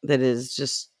something that is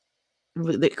just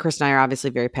that Chris and I are obviously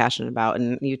very passionate about,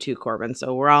 and you too, Corbin.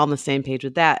 So we're all on the same page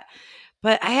with that.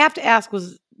 But I have to ask,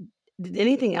 did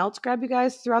anything else grab you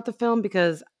guys throughout the film?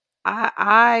 Because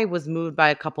I was moved by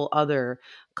a couple other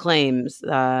claims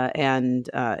and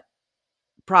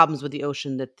problems with the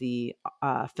ocean that the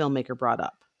filmmaker brought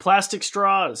up. Plastic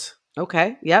straws.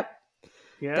 Okay. Yep.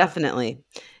 Yeah. Definitely.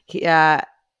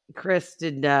 Chris, do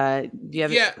you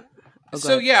have? Yeah.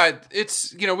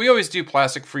 It's we always do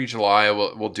Plastic Free July.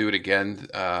 We'll do it again.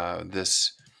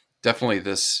 This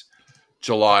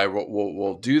July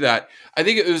we'll do that. I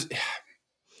think it was.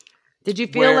 Did you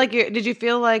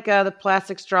feel like the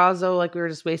plastic straws though, like we were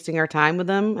just wasting our time with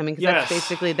them? I mean, because that's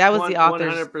basically that was the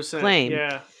author's 100%. Claim.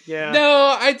 Yeah.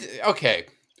 No, okay.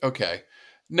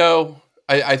 No,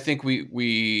 I think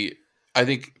I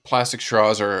think plastic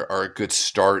straws are a good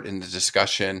start in the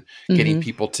discussion, getting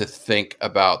people to think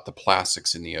about the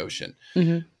plastics in the ocean.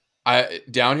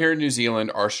 Mm-hmm. Down here in New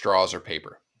Zealand, our straws are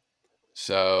paper.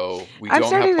 So I'm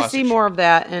starting to see more of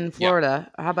that in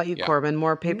Florida. Yeah. How about you, Corbin?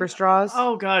 More paper straws?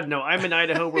 Oh, God, no. I'm in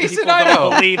Idaho where people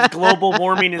don't believe global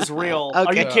warming is real. Okay.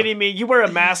 Are you kidding me? You wear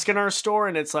a mask in our store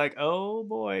and it's like, oh,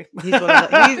 boy. He's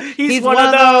one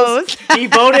of those.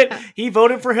 He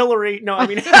voted for Hillary. No, I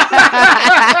mean,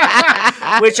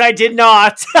 which I did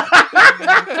not.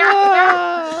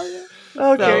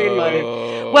 Okay, anyway.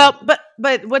 Well, but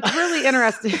what's really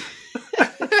interesting.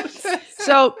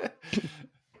 So...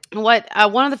 What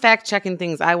one of the fact-checking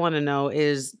things I want to know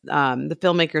is the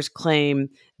filmmakers claim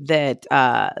that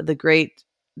the great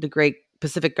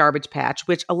Pacific Garbage Patch,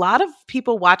 which a lot of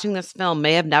people watching this film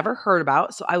may have never heard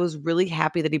about. So I was really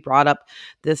happy that he brought up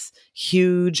this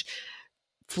huge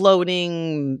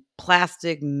floating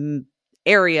plastic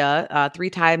area 3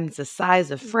 times the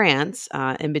size of France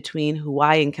in between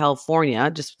Hawaii and California,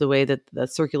 just the way that the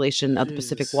circulation of the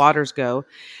Pacific waters go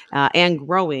and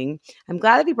growing. I'm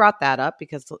glad that he brought that up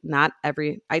because not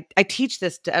every, I teach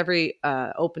this to every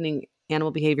opening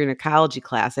animal behavior and ecology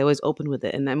class. I always open with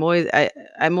it. And I'm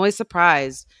always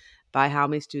surprised by how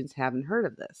many students haven't heard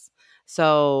of this.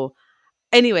 So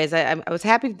anyways, I was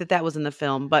happy that that was in the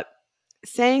film, but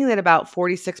saying that about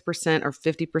 46% or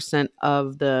 50%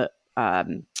 of the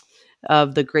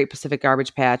Great Pacific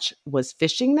Garbage Patch was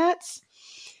fishing nets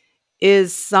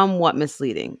is somewhat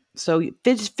misleading. So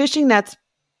fishing nets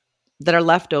that are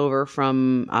left over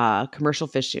from commercial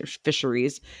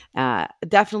fisheries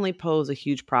definitely pose a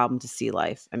huge problem to sea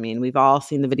life. I mean, we've all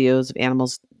seen the videos of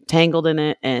animals tangled in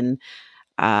it and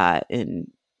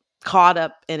caught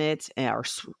up in it or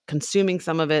consuming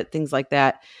some of it, things like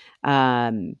that.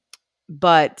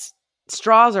 But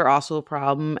straws are also a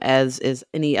problem, as is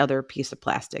any other piece of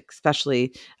plastic,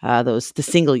 especially the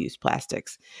single-use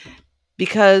plastics,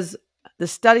 because the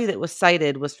study that was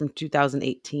cited was from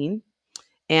 2018.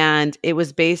 And it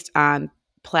was based on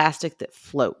plastic that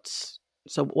floats.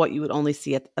 So what you would only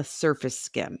see at a surface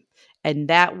skim. And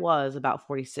that was about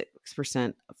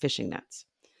 46% of fishing nets.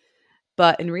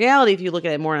 But in reality, if you look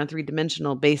at it more on a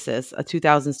 3-dimensional basis, a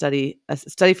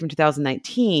study from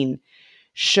 2019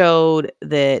 showed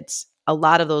that a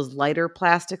lot of those lighter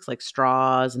plastics like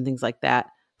straws and things like that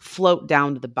float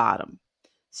down to the bottom.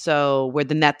 So where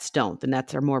the nets don't, the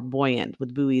nets are more buoyant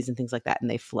with buoys and things like that, and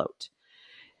they float.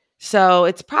 So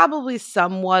it's probably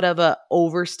somewhat of an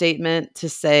overstatement to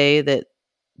say that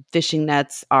fishing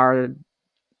nets are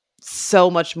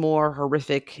so much more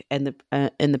horrific in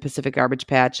the Pacific Garbage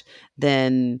Patch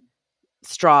than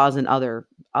straws and other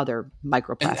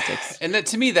microplastics. And that,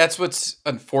 to me, that's what's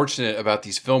unfortunate about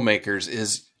these filmmakers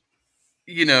is,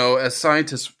 as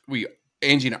scientists,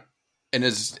 Angie and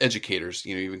as educators,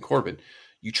 even Corbin,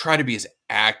 you try to be as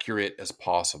accurate as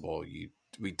possible.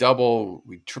 We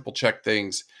triple check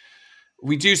things.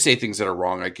 We do say things that are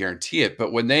wrong, I guarantee it.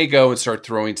 But when they go and start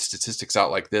throwing statistics out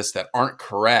like this that aren't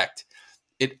correct,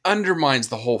 it undermines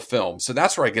the whole film. So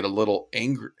that's where I get a little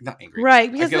angry. Not angry.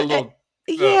 Right. Because I get a little...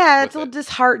 it's a little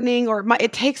disheartening, or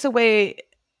it takes away...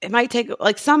 It might take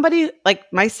like somebody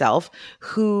like myself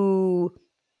who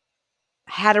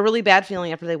had a really bad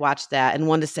feeling after they watched that and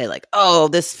wanted to say like, oh,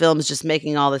 this film is just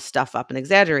making all this stuff up and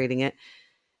exaggerating it.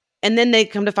 And then they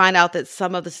come to find out that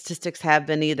some of the statistics have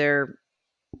been either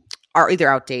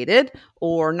outdated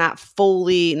or not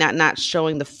fully, not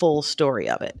showing the full story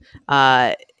of it.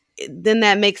 Then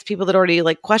that makes people that already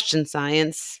like question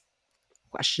science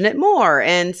question it more.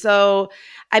 And so,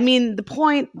 I mean, the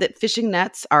point that fishing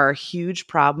nets are a huge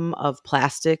problem of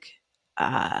plastic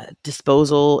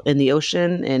disposal in the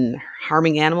ocean and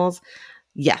harming animals.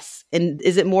 Yes. And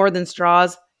is it more than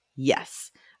straws?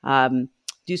 Yes.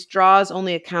 Do straws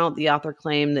only account, the author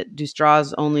claimed that do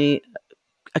straws only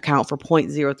account for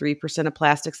 0.03% of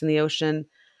plastics in the ocean?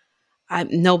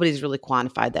 Nobody's really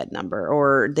quantified that number,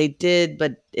 or they did,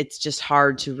 but it's just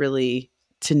hard to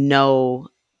know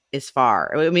as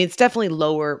far. I mean, it's definitely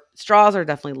lower. Straws are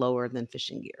definitely lower than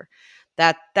fishing gear.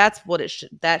 That's what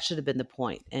that should have been the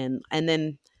point. And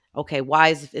then, okay, why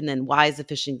is the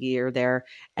fishing gear there?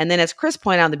 And then as Chris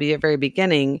pointed out at the very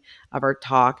beginning of our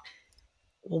talk,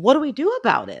 well, what do we do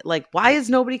about it? Like, why is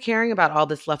nobody caring about all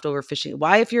this leftover fishing?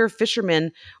 Why, if you're a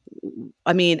fisherman,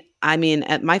 I mean,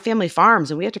 at my family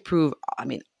farms, and we have to prove,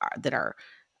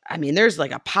 there's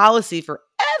like a policy for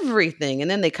everything. And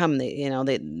then they come,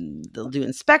 they'll do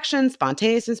inspections,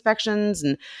 spontaneous inspections.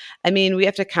 And I mean, we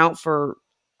have to account for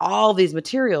all these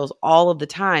materials all of the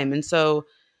time. And so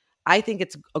I think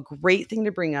it's a great thing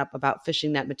to bring up about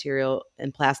fishing net material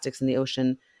and plastics in the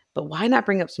ocean. But why not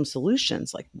bring up some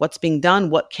solutions? Like, what's being done?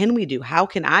 What can we do? How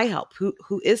can I help?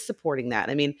 Who is supporting that?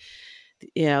 I mean,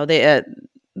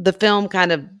 the film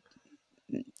kind of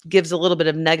gives a little bit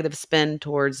of negative spin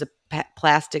towards the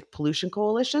Plastic Pollution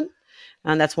Coalition.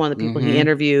 And that's one of the people he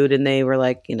interviewed. And they were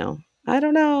like, I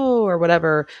don't know, or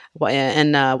whatever.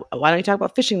 And why don't you talk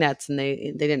about fishing nets? And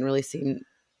they didn't really seem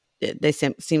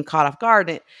caught off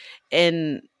guard.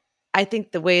 And I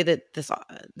think the way that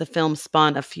the film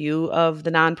spun a few of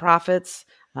the nonprofits,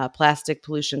 Plastic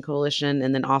Pollution Coalition,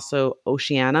 and then also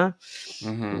Oceana,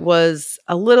 was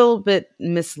a little bit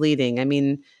misleading. I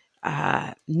mean,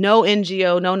 no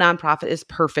NGO, no nonprofit is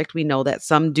perfect. We know that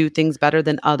some do things better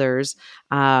than others.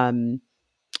 And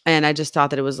I just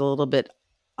thought that it was a little bit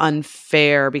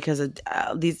unfair because of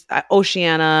these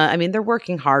Oceana. I mean, they're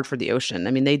working hard for the ocean.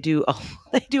 I mean, they do a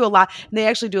lot. And they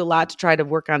actually do a lot to try to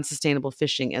work on sustainable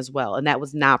fishing as well. And that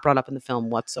was not brought up in the film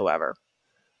whatsoever.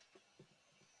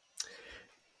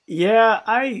 Yeah,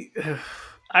 I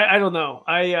don't know.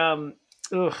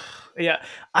 Yeah,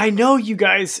 I know you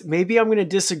guys. Maybe I'm going to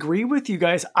disagree with you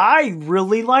guys. I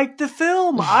really liked the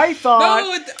film. I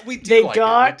thought we do they like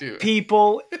got it. We do.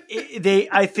 people.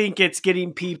 I think it's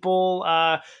getting people.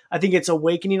 I think it's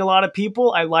awakening a lot of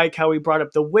people. I like how he brought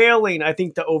up the whaling. I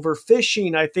think the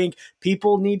overfishing. I think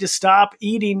people need to stop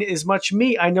eating as much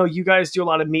meat. I know you guys do a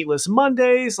lot of meatless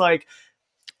Mondays. Like,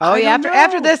 Oh yeah, don't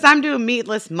after know. this, I'm doing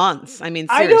meatless months. I mean,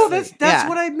 I seriously. know that's Yeah.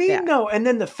 what I mean, Yeah. though. And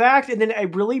then I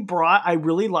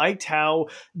really liked how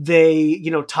they,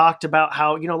 talked about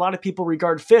how, a lot of people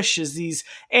regard fish as these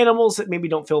animals that maybe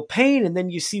don't feel pain. And then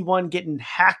you see one getting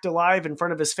hacked alive in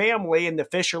front of his family, and the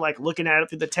fish are like looking at it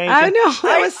through the tank. I And know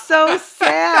that was so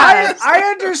sad.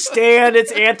 I understand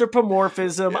it's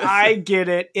anthropomorphism. I get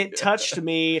it. It touched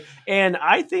me, and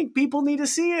I think people need to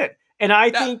see it. And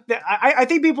I think that I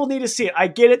think people need to see it. I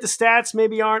get it. The stats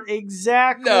maybe aren't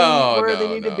exactly where they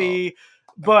need to be,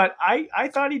 but I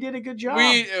thought he did a good job.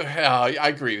 I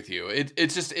agree with you.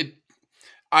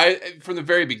 From the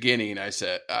very beginning, I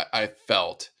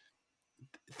felt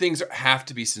things have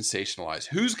to be sensationalized.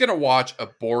 Who's going to watch a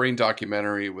boring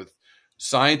documentary with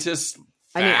scientists?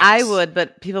 I mean, facts? I would,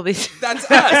 but people be. That's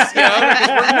us, because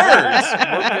we're nerds.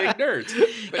 We're big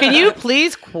nerds. Can you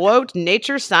please quote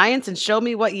Nature Science and show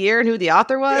me what year and who the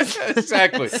author was?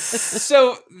 Exactly.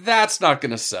 So that's not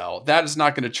going to sell. That is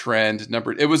not going to trend.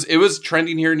 It was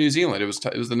trending here in New Zealand. It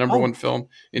was the number one film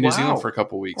in New Zealand for a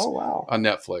couple of weeks on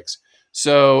Netflix.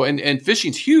 So and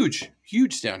fishing's huge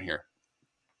down here.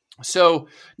 So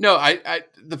no,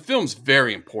 the film's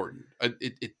very important.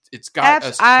 It's got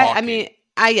us talking. I mean.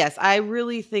 Yes, I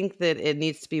really think that it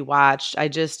needs to be watched.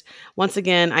 Once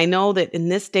again, I know that in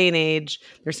this day and age,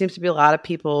 there seems to be a lot of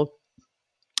people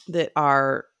that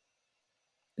are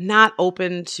not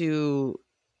open to.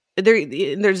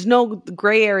 There's no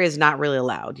gray area is not really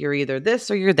allowed. You're either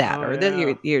this or you're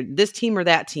that, you're this team or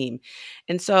that team,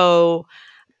 and so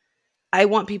I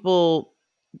want people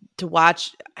to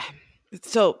watch.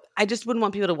 So I just wouldn't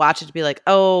want people to watch it to be like,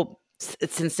 oh,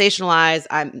 it's sensationalized.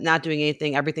 I'm not doing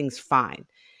anything. Everything's fine.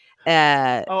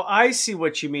 I see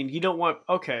what you mean. You don't want.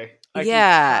 Okay. I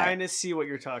can kind of see what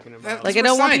you're talking about. Like, I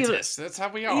don't want people. That's how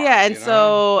we are. Yeah, and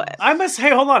so hey,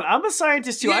 hold on. I'm a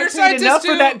scientist too. You're I a paid scientist enough too.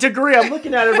 for that degree. I'm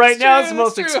looking at it right now. It's the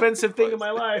most That's true. expensive thing in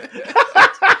my life.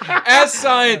 As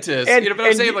scientists, And- but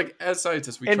I'm saying as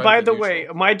scientists, we. And try by to the be way,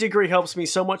 neutral. my degree helps me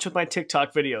so much with my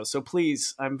TikTok videos. So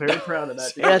please, I'm very proud of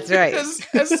that. that's right. as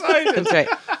scientists, That's right.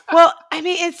 Well, I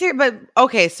mean, it's here, but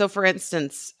okay. So, for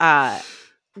instance,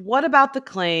 what about the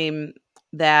claim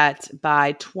that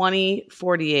by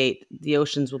 2048 the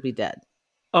oceans will be dead?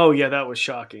 Oh yeah, that was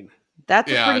shocking.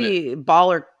 That's Yeah, a pretty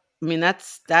baller. I mean,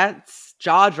 that's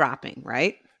jaw dropping,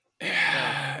 right?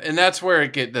 and that's where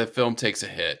the film takes a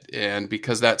hit, and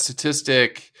because that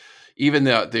statistic, even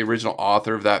the original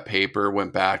author of that paper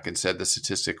went back and said the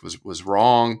statistic was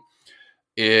wrong.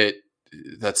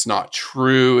 That's not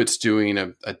true. It's doing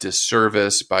a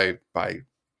disservice by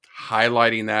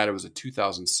highlighting that. It was a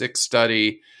 2006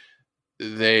 study.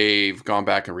 They've gone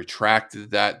back and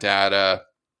retracted that data,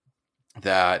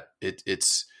 that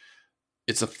it's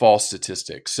a false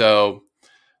statistic. So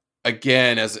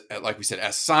again, like we said,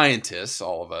 as scientists,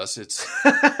 all of us, it's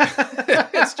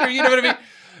it's true. You know what I mean?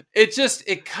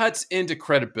 It cuts into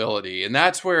credibility, and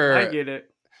that's where I get it.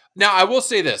 Now I will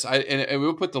say this, and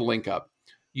we'll put the link up.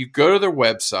 You go to their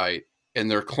website, and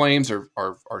their claims are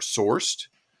sourced.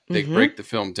 They break the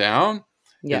film down.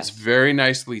 Yes. It's very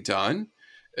nicely done.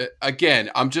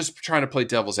 Again, I'm just trying to play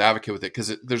devil's advocate with it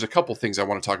because there's a couple things I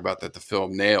want to talk about that the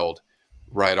film nailed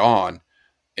right on.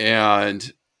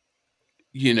 And,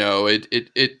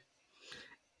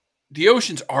 the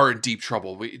oceans are in deep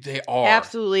trouble. They are.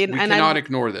 Absolutely. We cannot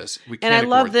ignore this. And I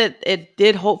love that it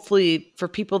did, hopefully, for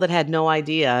people that had no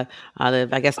idea, that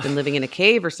have, I guess, been living in a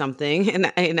cave or something,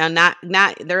 and not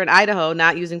they're in Idaho,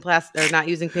 not using plastic or not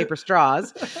using paper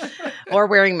straws or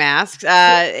wearing masks.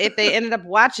 If they ended up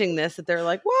watching this, that they're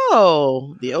like,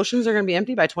 whoa, the oceans are going to be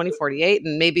empty by 2048,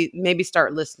 and maybe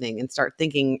start listening and start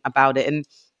thinking about it. And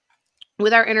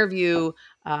with our interview,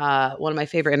 one of my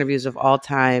favorite interviews of all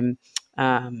time,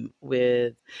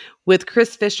 with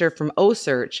Chris Fisher from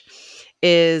OSearch,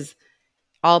 is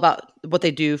all about what they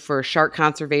do for shark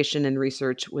conservation and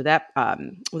research with that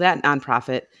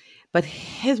nonprofit. But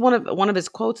one of his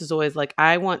quotes is always like,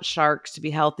 I want sharks to be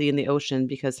healthy in the ocean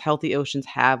because healthy oceans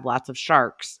have lots of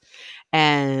sharks.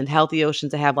 And healthy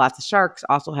oceans that have lots of sharks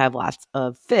also have lots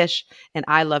of fish. And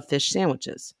I love fish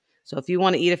sandwiches. So if you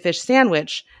want to eat a fish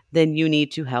sandwich, then you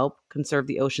need to help conserve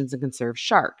the oceans and conserve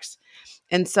sharks.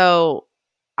 And so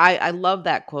I love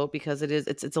that quote because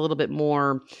it's a little bit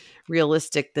more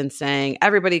realistic than saying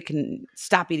everybody can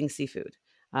stop eating seafood.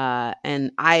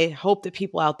 And I hope that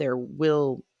people out there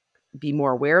will be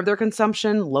more aware of their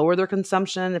consumption, lower their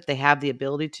consumption if they have the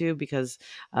ability to because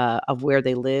of where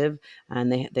they live.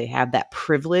 And they have that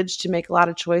privilege to make a lot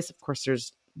of choice. Of course,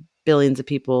 there's billions of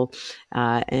people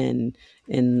in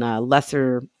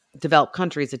lesser developed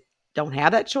countries that don't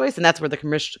have that choice. And that's where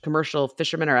the commercial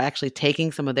fishermen are actually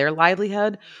taking some of their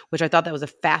livelihood, which I thought that was a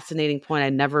fascinating point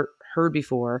I'd never heard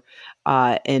before.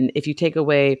 And if you take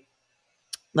away,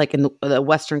 like in the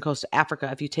western coast of Africa,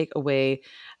 if you take away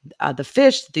the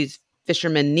fish that these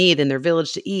fishermen need in their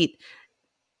village to eat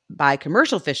by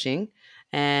commercial fishing,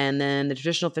 and then the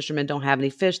traditional fishermen don't have any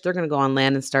fish, they're going to go on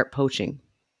land and start poaching.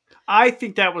 I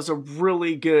think that was a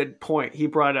really good point he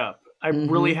brought up. I'm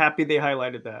really happy they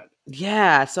highlighted that.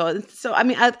 Yeah. So I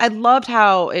mean, I loved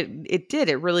how it did.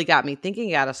 It really got me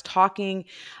thinking, got us talking.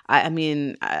 I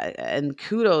mean, and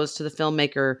kudos to the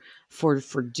filmmaker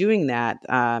for doing that.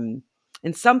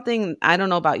 And something, I don't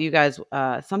know about you guys,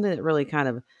 something that really kind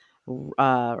of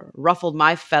ruffled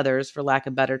my feathers, for lack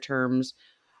of better terms,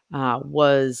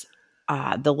 was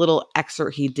the little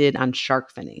excerpt he did on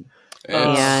shark finning.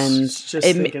 And just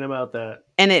thinking about that.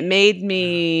 And it made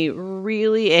me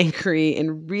really angry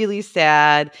and really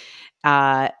sad.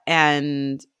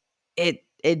 And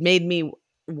it made me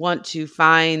want to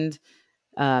find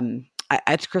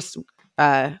Chris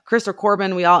or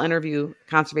Corbin. We all interview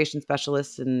conservation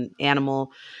specialists and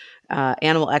animal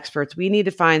experts. We need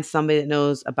to find somebody that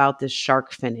knows about this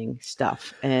shark finning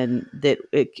stuff, and that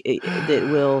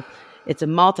it's a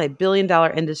multi-billion-dollar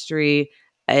industry.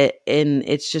 And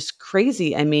it's just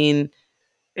crazy. I mean,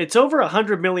 it's over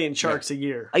 100 million sharks a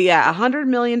year. Yeah, 100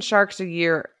 million sharks a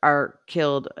year are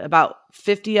killed. About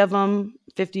 50 of them,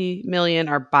 50 million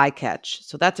are bycatch.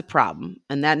 So that's a problem.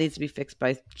 And that needs to be fixed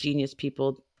by genius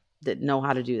people that know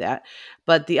how to do that.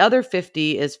 But the other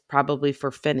 50 is probably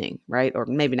for finning, right? Or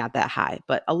maybe not that high,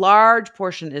 but a large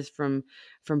portion is from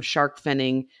shark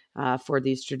finning for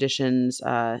these traditions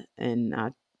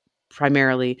and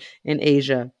primarily in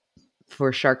Asia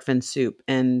for shark fin soup.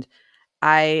 And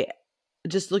I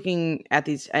just looking at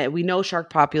these, we know shark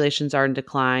populations are in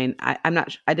decline.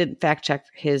 I didn't fact check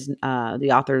the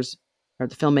authors or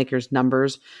the filmmakers'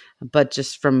 numbers, but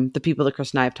just from the people that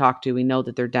Chris and I have talked to, we know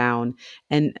that they're down.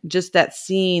 And just that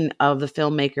scene of the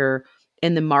filmmaker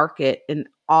in the market and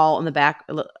all in the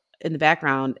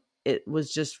background, it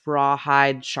was just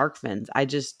rawhide shark fins.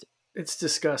 It's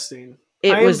disgusting.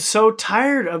 I am so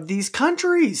tired of these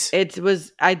countries.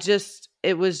 I just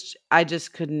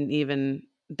couldn't even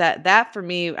that for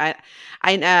me. I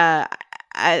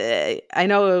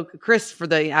know Chris for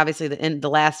the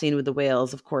last scene with the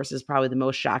whales, of course, is probably the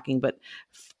most shocking. But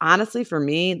honestly, for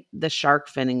me, the shark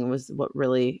finning was what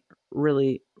really,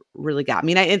 really, really got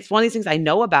me. It's one of these things I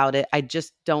know about it. I'm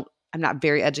not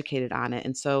very educated on it,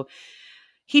 and so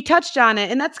he touched on it,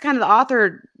 and that's kind of the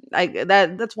author.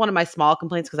 That's one of my small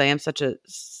complaints because I am such a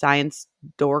science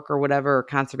dork or whatever, or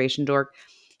conservation dork.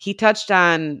 The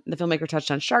filmmaker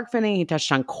touched on shark finning. He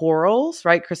touched on corals,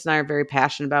 right? Chris and I are very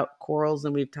passionate about corals,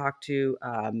 and we've talked to,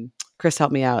 Chris,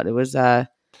 help me out. It was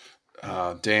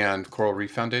Dan, Coral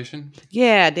Reef Foundation.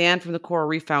 Yeah, Dan from the Coral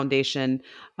Reef Foundation,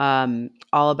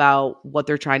 all about what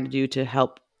they're trying to do to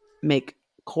help make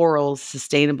corals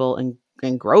sustainable and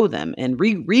grow them and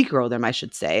regrow them, I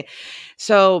should say.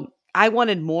 So I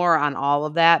wanted more on all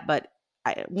of that, but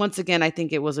once again, I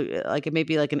think it was it may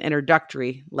be like an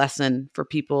introductory lesson for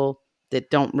people that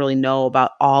don't really know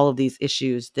about all of these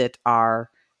issues that are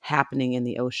happening in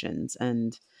the oceans.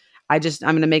 And I'm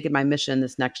going to make it my mission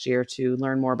this next year to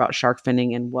learn more about shark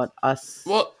finning and what our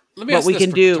listeners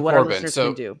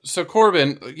can do. So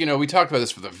Corbin, we talked about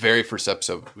this for the very first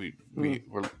episode. We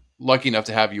were lucky enough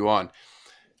to have you on.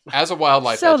 As a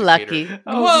wildlife educator. Lucky.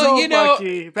 Oh, well, so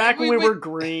lucky. Back when we were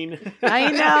green.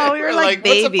 I know. We were like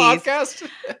babies. What's a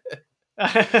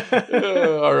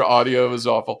podcast? Our audio was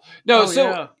awful. No,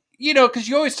 because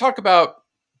you always talk about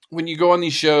when you go on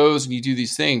these shows and you do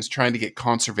these things, trying to get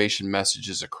conservation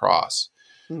messages across.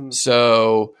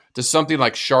 So does something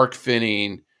like shark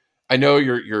finning, I know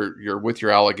you're with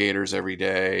your alligators every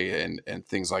day and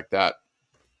things like that.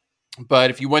 But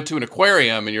if you went to an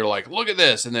aquarium and you're like, look at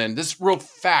this, and then this real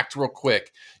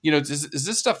quick, does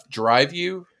this stuff drive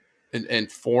you and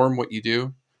form what you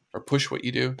do or push what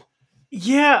you do?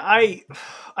 Yeah,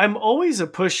 I'm always a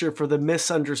pusher for the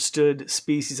misunderstood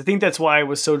species. I think that's why I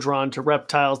was so drawn to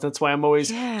reptiles. That's why I'm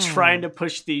always trying to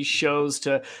push these shows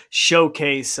to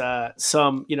showcase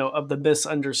some, of the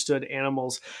misunderstood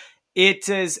animals. It's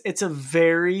a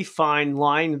very fine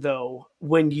line though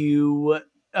when you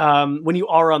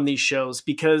are on these shows,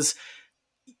 because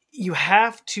you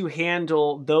have to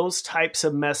handle those types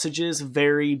of messages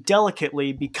very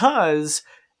delicately, because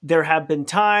there have been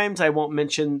times, I won't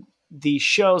mention these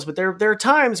shows, but there are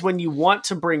times when you want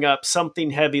to bring up something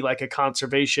heavy like a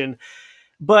conservation,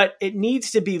 but it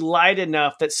needs to be light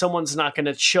enough that someone's not going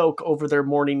to choke over their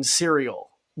morning cereal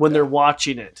when they're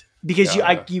watching it, because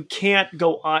you can't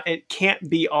go on. It can't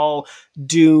be all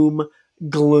doom,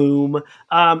 gloom.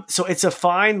 So it's a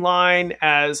fine line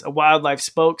as a wildlife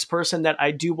spokesperson that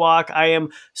I do walk. I am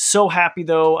so happy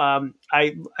though.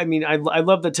 I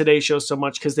love the Today Show so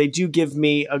much because they do give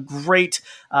me a great,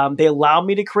 they allow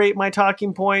me to create my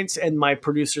talking points and my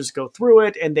producers go through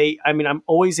it. And I'm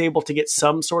always able to get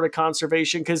some sort of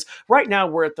conservation, because right now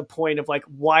we're at the point of like,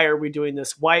 why are we doing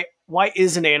this? Why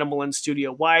is an animal in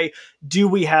studio? Why do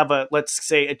we have let's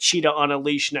say a cheetah on a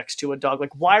leash next to a dog?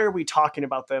 Like, why are we talking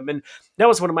about them? And that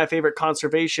was one of my favorite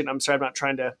conservation. I'm sorry, I'm not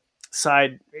trying to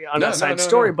side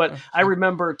story, but I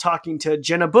remember talking to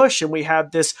Jenna Bush, and we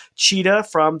had this cheetah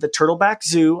from the Turtleback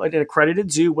Zoo, an accredited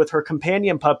zoo, with her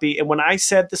companion puppy. And when I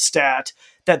said the stat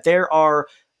that there are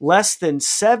less than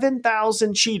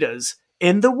 7,000 cheetahs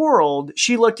in the world,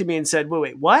 she looked at me and said,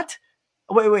 wait, what?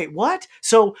 Wait, what?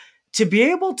 So to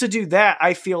be able to do that,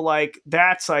 I feel like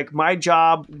that's like my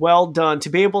job well done, to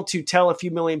be able to tell a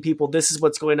few million people this is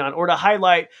what's going on, or to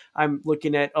highlight, I'm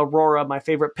looking at Aurora, my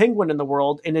favorite penguin in the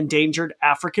world, an endangered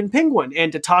African penguin,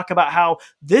 and to talk about how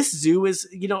this zoo is,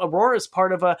 Aurora is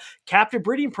part of a captive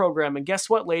breeding program. And guess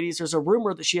what, ladies? There's a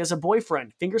rumor that she has a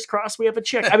boyfriend. Fingers crossed we have a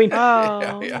chick. I mean,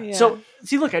 yeah. So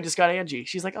see, look, I just got Angie.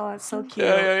 She's like, oh, that's so cute.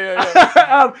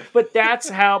 Yeah. But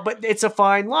it's a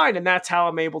fine line, and that's how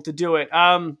I'm able to do it.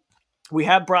 We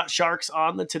have brought sharks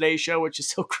on the Today Show, which is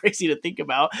so crazy to think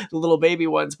about, the little baby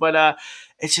ones. But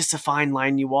it's just a fine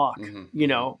line you walk,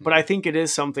 But I think it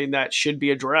is something that should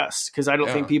be addressed, because I don't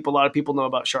think a lot of people know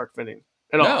about shark finning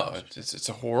at all. No, it's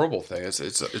a horrible thing.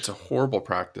 It's a horrible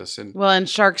practice. And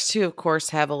sharks too, of course,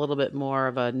 have a little bit more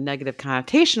of a negative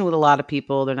connotation with a lot of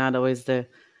people. They're not always the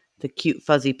cute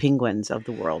fuzzy penguins of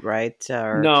the world, right?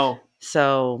 No.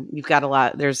 So you've got a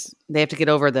lot. They have to get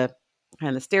over the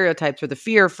kind of stereotypes or the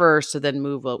fear first, to then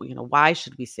move, why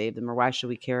should we save them, or why should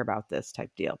we care about this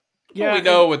type deal? Yeah, well, we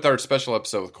know with our special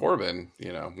episode with Corbin,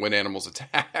 when animals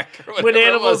attack. When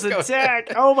animals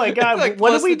attack. Oh my God. Like,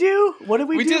 what did we do? What did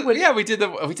we do? We did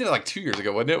it like 2 years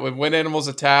ago, wasn't it? When animals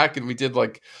attack, and we did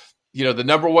like, the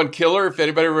number one killer, if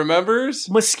anybody remembers.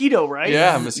 Mosquito, right?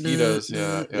 Yeah, mosquitoes.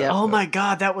 Yeah. Oh my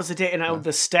God, that was the day. And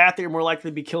the stat that you're more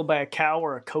likely to be killed by a cow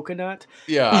or a coconut.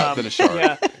 Yeah, than a shark.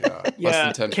 Yeah.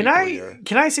 Less than 10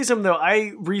 Can I say something though?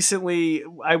 I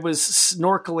was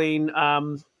snorkeling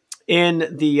in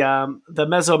the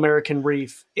Mesoamerican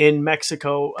Reef in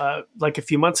Mexico like a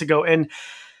few months ago, and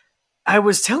I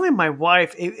was telling my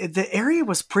wife the area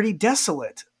was pretty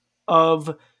desolate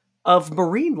of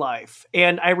marine life.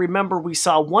 And I remember we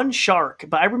saw one shark,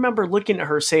 but I remember looking at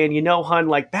her saying, hon,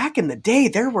 like back in the day,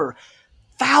 there were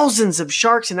thousands of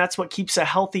sharks, and that's what keeps a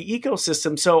healthy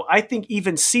ecosystem. So I think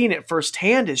even seeing it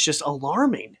firsthand is just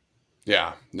alarming.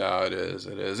 Yeah, no, it is.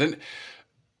 And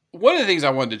one of the things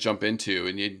I wanted to jump into,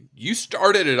 and you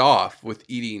started it off with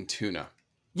eating tuna.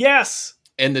 Yes.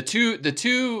 And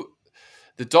the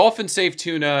Dolphin Safe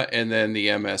Tuna, and then the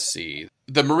MSC,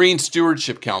 the Marine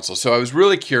Stewardship Council. So I was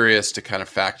really curious to kind of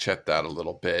fact check that a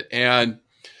little bit. And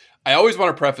I always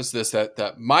want to preface this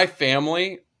that my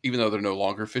family, even though they're no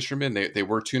longer fishermen, they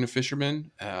were tuna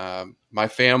fishermen. My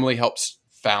family helped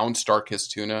found Starkist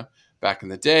Tuna back in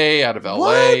the day out of LA.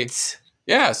 What?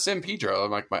 Yeah, San Pedro,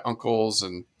 like my uncles,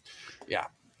 and yeah.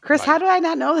 Chris, how do I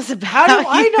not know this about How do you?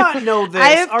 I not know this? I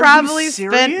have Are probably you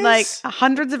spent serious? like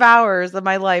hundreds of hours of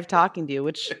my life talking to you,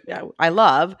 which I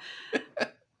love.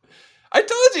 I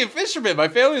told you, fishermen. My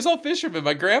family was all fishermen.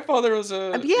 My grandfather was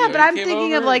a but I'm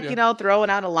thinking of like throwing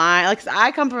out a line. Like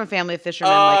I come from a family of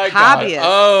fishermen, like got it. hobbyists.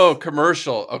 Oh,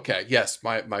 commercial. Okay, yes,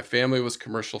 my family was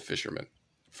commercial fishermen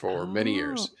for many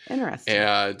years. Interesting.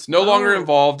 And no longer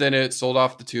involved in it. Sold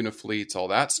off the tuna fleets, all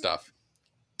that stuff.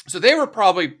 So they were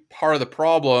probably part of the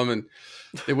problem, and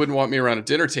they wouldn't want me around a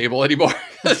dinner table anymore.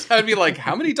 I'd be like,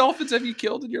 "How many dolphins have you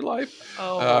killed in your life?"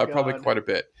 Probably quite a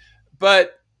bit,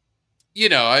 but. I'm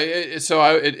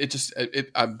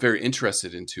very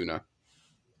interested in tuna.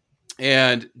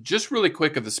 And just really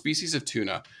quick, of the species of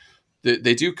tuna,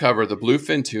 they do cover the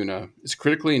bluefin tuna is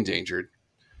critically endangered.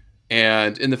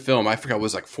 And in the film, I forgot, it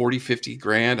was like 40, 50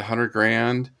 grand, 100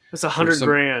 grand. It's 100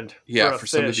 grand. Yeah, for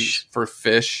some of these, for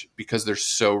fish, because they're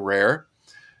so rare.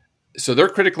 So they're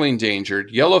critically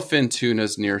endangered. Yellowfin tuna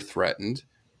is near threatened.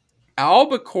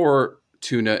 Albacore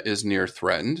tuna is near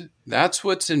threatened. That's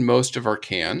what's in most of our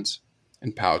cans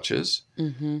and pouches.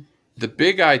 Mm-hmm. The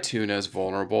big eye tuna is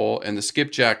vulnerable, and the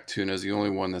skipjack tuna is the only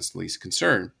one that's least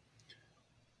concerned.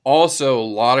 Also, a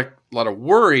lot of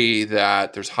worry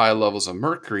that there's high levels of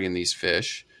mercury in these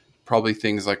fish, probably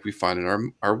things like we find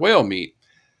in our whale meat.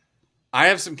 I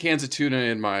have some cans of tuna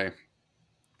in my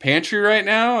pantry right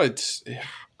now.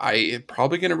 I'm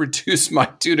probably going to reduce my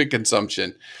tuna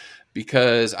consumption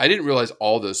because I didn't realize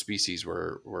all those species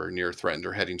were near threatened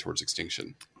or heading towards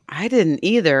extinction. I didn't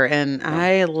either, and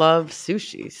I love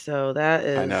sushi, so that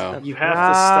is I know. a You have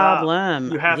to stop.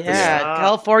 problem. You have to stop.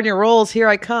 California rolls, here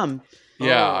I come.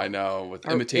 Yeah, I know. With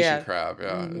Or- imitation yeah. crab.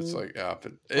 Yeah, it's like, yeah.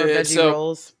 But Or veggie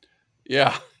rolls.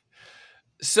 Yeah.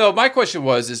 So my question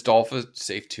was, is dolphin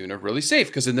safe tuna really safe?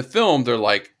 Because in the film, they're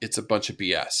like, it's a bunch of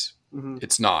BS. Mm-hmm.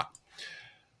 It's not.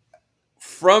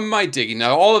 From my digging,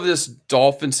 now all of this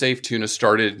dolphin safe tuna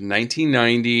started in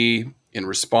 1990 in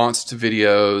response to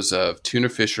videos of tuna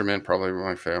fishermen, probably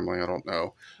my family, I don't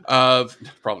know, of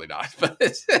probably not, but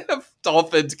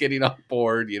dolphins getting on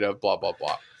board, blah, blah,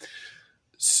 blah.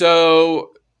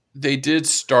 So they did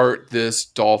start this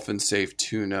dolphin safe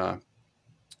tuna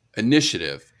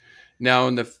initiative. Now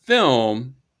in the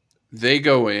film, they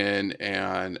go in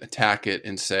and attack it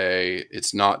and say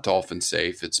it's not dolphin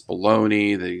safe. It's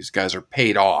baloney. These guys are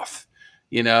paid off.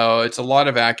 It's a lot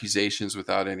of accusations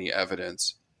without any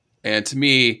evidence. And to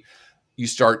me, you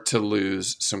start to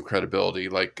lose some credibility.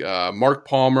 Like Mark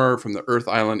Palmer from the Earth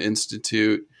Island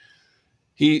Institute,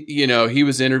 he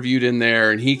was interviewed in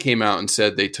there and he came out and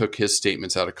said they took his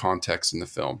statements out of context in the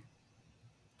film.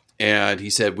 And he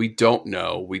said, we don't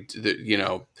know.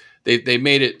 They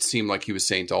made it seem like he was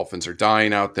saying dolphins are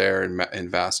dying out there in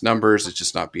vast numbers. It's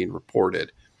just not being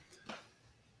reported.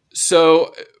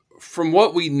 So from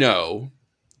what we know,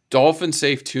 dolphin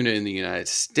safe tuna in the United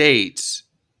States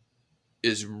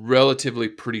is relatively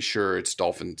pretty sure it's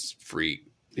dolphins free,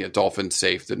 dolphin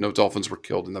safe, that no dolphins were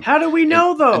killed in the. How do we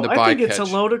know though? the I think it's a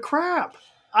bycatch. load of crap.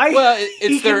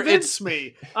 He convinced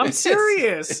me. I'm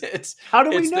serious. How do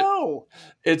we know?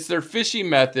 It's their fishing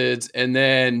methods, and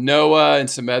then NOAA and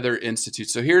some other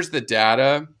institutes. So here's the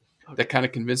data that kind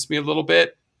of convinced me a little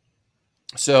bit.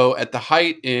 So at the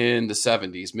height in the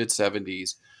 70s, mid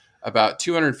 70s, about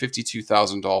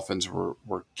 252,000 dolphins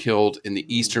were killed in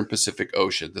the Eastern Pacific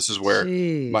Ocean. This is where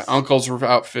my uncles were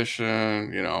out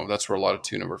fishing. That's where a lot of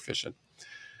tuna were fishing.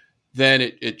 Then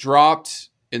it dropped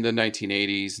in the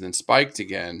 1980s and then spiked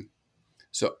again.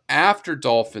 So after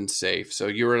dolphin safe, so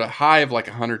you were at a high of like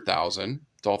 100,000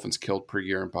 dolphins killed per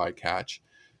year in bycatch.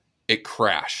 It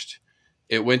crashed.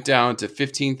 It went down to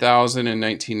 15,000 in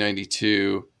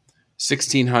 1992,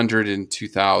 1,600 in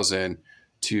 2000,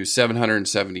 to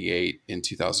 778 in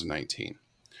 2019.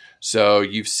 So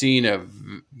you've seen a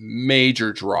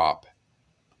major drop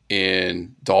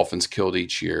in dolphins killed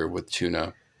each year with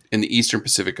tuna in the Eastern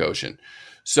Pacific Ocean.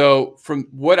 So from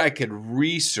what I could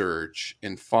research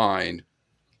and find,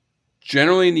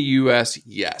 generally in the U.S.,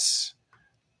 yes.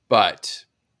 But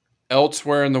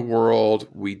elsewhere in the world,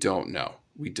 we don't know.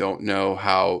 We don't know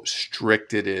how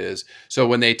strict it is. So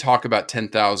when they talk about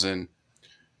 10,000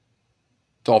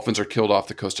 dolphins are killed off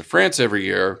the coast of France every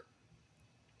year,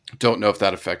 don't know if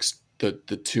that affects the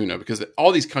tuna, because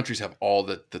all these countries have all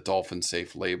the dolphin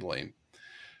safe labeling.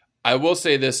 I will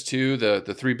say this too,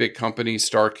 the three big companies,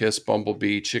 StarKist,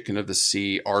 Bumblebee, Chicken of the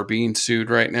Sea, are being sued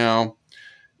right now,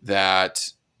 that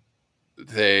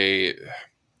they're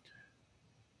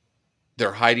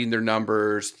hiding their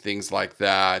numbers, things like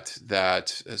that.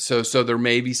 So there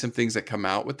may be some things that come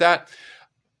out with that.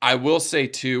 I will say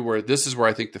too, where this is where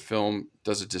I think the film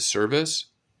does a disservice.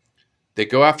 They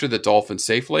go after the dolphin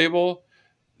safe label.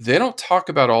 They don't talk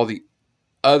about all the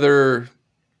other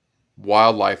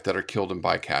wildlife that are killed in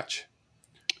bycatch.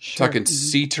 Sure. Talking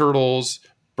sea turtles,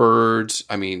 birds.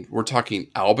 I mean, we're talking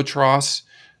albatross.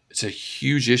 It's a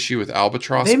huge issue with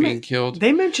albatross being killed.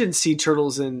 They mentioned sea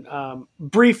turtles in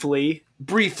briefly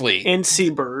Briefly.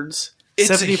 seabirds. It's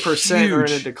 70% are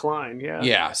in a huge- decline. Yeah.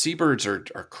 Yeah, seabirds are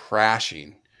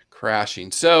crashing.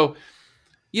 So,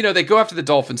 they go after the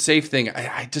dolphin safe thing.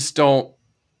 I just don't.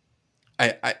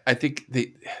 I think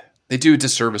they do a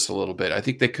disservice a little bit. I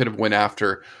think they could have went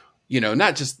after,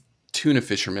 not just tuna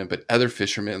fishermen, but other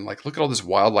fishermen. Like, look at all this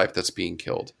wildlife that's being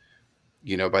killed,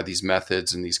 by these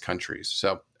methods in these countries.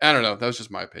 So I don't know. That was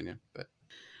just my opinion. But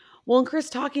Well, and Chris,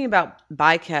 talking about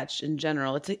bycatch in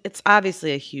general, it's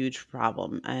obviously a huge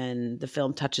problem, and the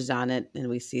film touches on it, and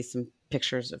we see some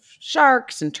pictures of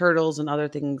sharks and turtles and other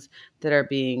things that are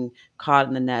being caught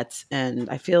in the nets. And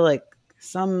I feel like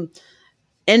some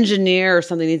engineer or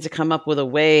something needs to come up with a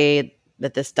way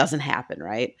that this doesn't happen,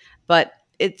 right? But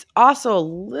it's also a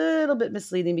little bit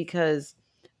misleading because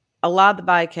a lot of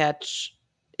the bycatch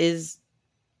is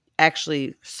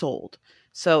actually sold.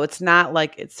 So it's not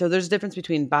like it's, so there's a difference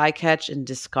between bycatch and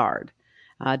discard.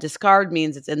 Discard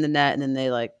means it's in the net and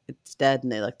then it's dead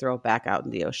and they throw it back out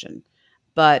in the ocean.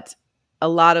 But a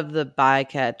lot of the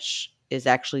bycatch is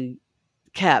actually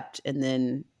kept and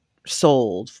then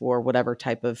sold for whatever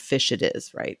type of fish it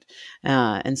is, right?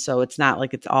 And so it's not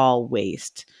like it's all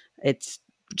waste. It's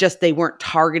just they weren't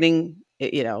targeting,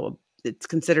 it's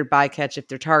considered bycatch if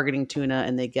they're targeting tuna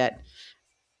and they get,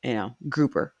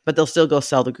 grouper, but they'll still go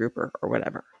sell the grouper or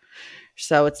whatever.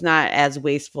 So it's not as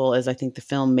wasteful as I think the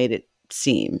film made it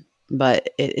seem, but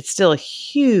it's still a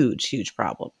huge, huge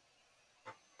problem.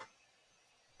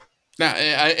 Now,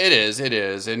 it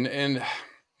is. And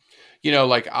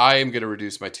like I am going to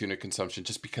reduce my tuna consumption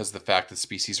just because of the fact that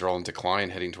species are all in decline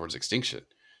heading towards extinction.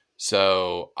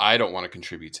 So I don't want to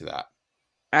contribute to that.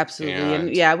 Absolutely.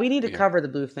 And yeah, we need to cover the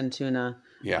bluefin tuna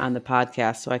on the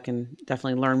podcast so I can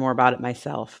definitely learn more about it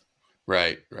myself.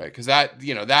 Right. Because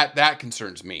that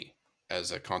concerns me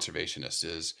as a conservationist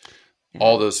is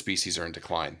all those species are in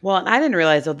decline. Well, and I didn't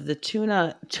realize though that the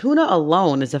tuna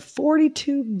alone is a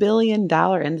 $42 billion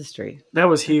industry. That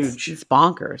was huge. It's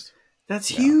bonkers. That's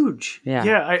huge.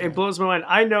 Yeah. It blows my mind.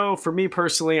 I know for me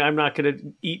personally, I'm not going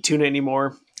to eat tuna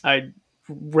anymore. I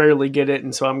rarely get it.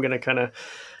 And so I'm going to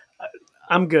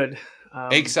I'm good.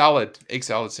 Egg salad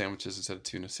sandwiches instead of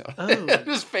tuna salad. Oh.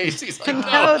 His face, he's like,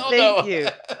 thank you.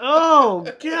 Oh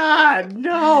God,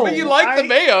 no! But you like the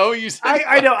mayo. You said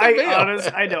I know. mayo.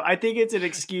 I know. I think it's an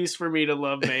excuse for me to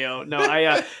love mayo. No,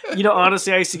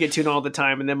 honestly, I used to get tuna all the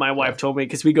time, and then my wife told me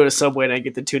because we go to Subway and I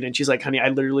get the tuna, and she's like, "Honey, I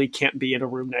literally can't be in a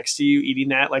room next to you eating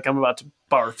that. Like I'm about to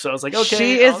barf." So I was like, "Okay."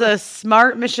 She is a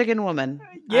smart Michigan woman.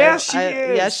 Yes, she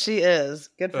is. Yes, she is.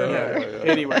 Good for her.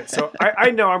 Yeah. Anyway, so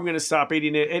I know I'm going to stop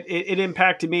eating it. It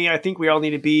impacted me. I think we all need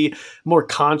to be more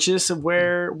conscious of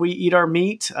where we eat our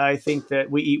meat. I think that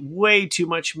we eat way too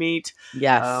much meat.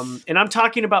 Yes. And I'm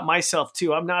talking about myself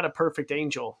too. I'm not a perfect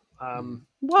angel.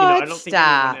 What? I don't think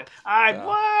Stop. I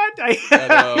know.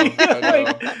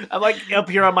 I'm like up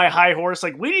here on my high horse.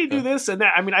 Like we need to do this and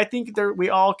that. I mean, I think we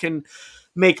all can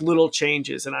make little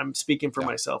changes, and I'm speaking for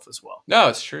myself as well. No,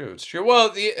 it's true. It's true. Well,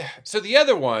 the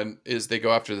other one is they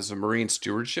go after this Marine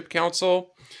Stewardship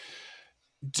Council,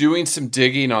 doing some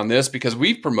digging on this because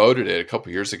we've promoted it a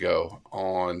couple years ago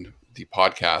on the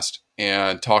podcast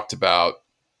and talked about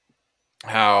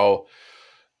how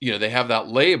they have that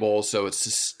label, so it's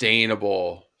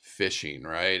sustainable fishing,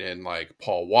 right? And like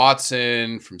Paul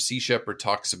Watson from Sea Shepherd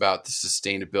talks about the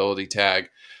sustainability tag.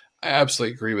 I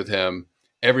absolutely agree with him.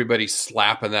 Everybody's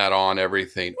slapping that on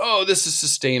everything. Oh, this is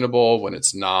sustainable when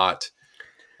it's not.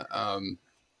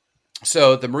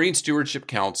 So the Marine Stewardship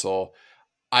Council,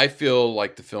 I feel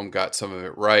like the film got some of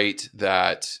it right,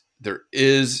 that there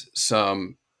is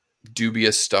some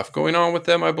dubious stuff going on with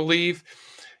them, I believe.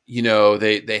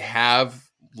 They have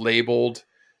labeled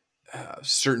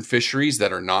certain fisheries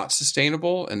that are not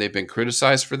sustainable, and they've been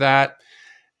criticized for that.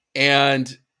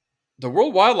 And the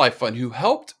World Wildlife Fund, who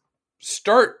helped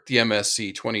start the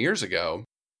MSC 20 years ago,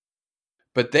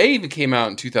 but they even came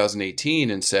out in 2018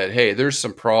 and said, hey, there's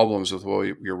some problems with the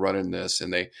way you're running this.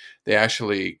 And they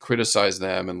actually criticized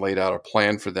them and laid out a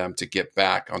plan for them to get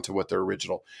back onto what their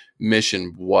original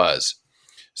mission was.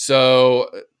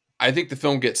 So I think the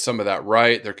film gets some of that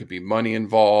right. There could be money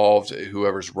involved,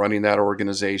 whoever's running that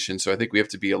organization. So I think we have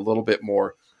to be a little bit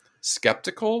more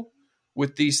skeptical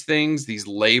with these things, these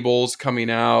labels coming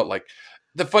out. Like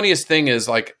the funniest thing is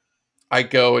like, I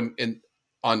go and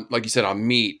on, like you said, on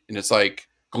meat, and it's like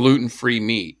gluten-free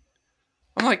meat.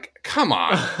 I'm like, come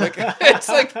on. Like, it's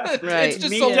like, Right. it's just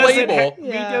Meat a label.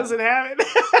 Meat doesn't have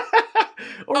it.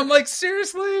 I'm like,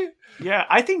 seriously? Yeah,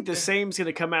 I think the same's going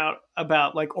to come out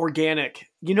about like organic.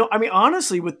 I mean,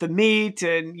 honestly, with the meat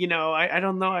and, I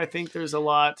don't know. I think there's a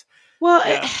lot. Well,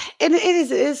 Yeah. and it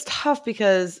is tough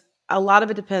because a lot of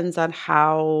it depends on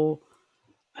how,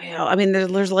 I mean,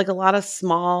 there's like a lot of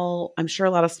small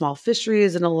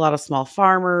fisheries and a lot of small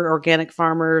organic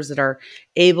farmers that are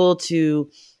able to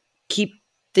keep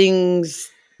things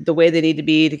the way they need to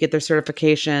be to get their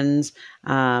certifications.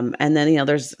 And then,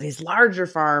 there's these larger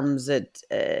farms that,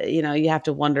 you have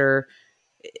to wonder,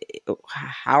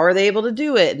 how are they able to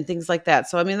do it and things like that.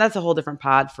 So, I mean, that's a whole different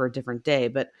pod for a different day.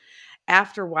 But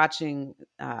after watching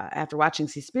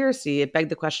Seaspiracy, it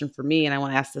begged the question for me, and I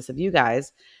want to ask this of you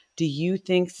guys: do you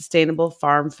think sustainable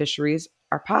farm fisheries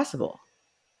are possible?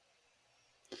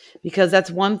 Because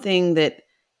that's one thing that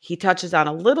he touches on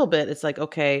a little bit. It's like,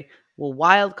 okay, well,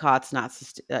 wild caught's not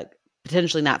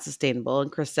potentially not sustainable,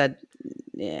 and Chris said,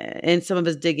 in some of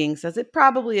his digging, says it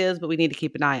probably is, but we need to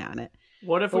keep an eye on it.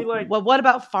 What if what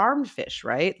about farmed fish,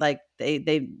 right? Like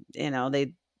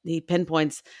he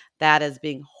pinpoints that as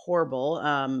being horrible.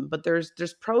 But there's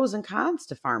pros and cons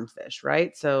to farm fish,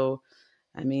 right? So,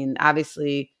 I mean,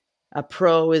 obviously a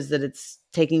pro is that it's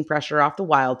taking pressure off the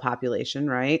wild population,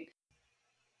 right?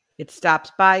 It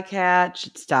stops bycatch,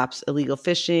 it stops illegal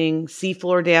fishing,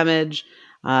 seafloor damage,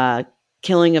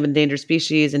 killing of endangered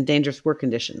species, and dangerous work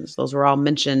conditions. Those were all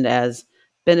mentioned as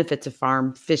benefits of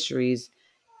farm fisheries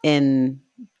in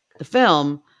the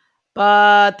film.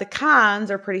 But the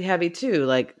cons are pretty heavy too,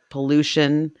 like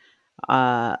pollution,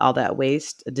 all that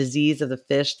waste, a disease of the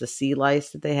fish, the sea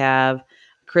lice that they have.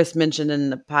 Chris mentioned in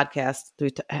the podcast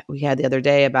we had the other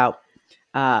day about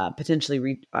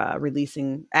potentially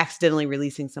accidentally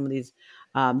releasing some of these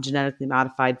genetically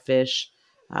modified fish.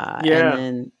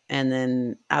 And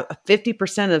then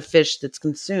 50% of fish that's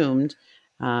consumed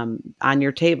on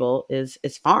your table is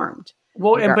farmed.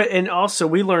 Well, and also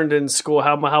we learned in school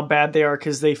how bad they are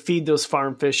because they feed those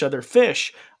farm fish other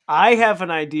fish. I have an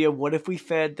idea. What if we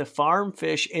fed the farm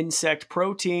fish insect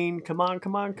protein? Come on.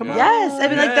 Yes, I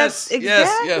mean, like that's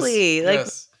exactly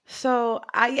yes. So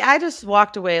I just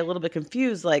walked away a little bit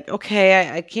confused. Like,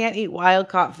 okay, I can't eat wild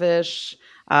caught fish.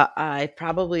 I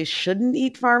probably shouldn't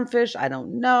eat farm fish. I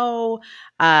don't know.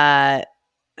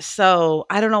 So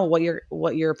I don't know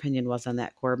what your opinion was on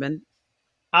that, Corbin.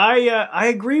 I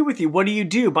agree with you. What do you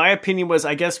do? My opinion was,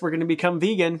 I guess we're going to become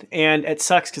vegan, and it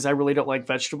sucks because I really don't like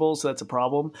vegetables, so that's a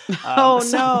problem. No!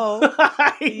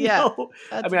 I yeah, know.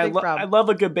 that's I love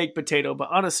a good baked potato,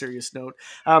 but on a serious note,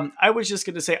 I was just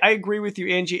going to say I agree with you,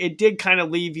 Angie. It did kind of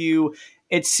leave you.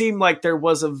 It seemed like there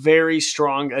was a very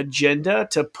strong agenda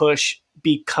to push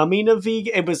becoming a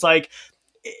vegan.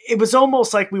 It was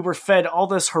almost like we were fed all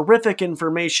this horrific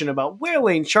information about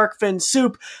whaling, shark fin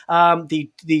soup,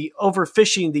 the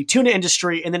overfishing, the tuna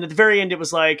industry. And then at the very end, it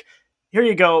was like, here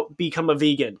you go, become a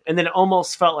vegan. And then it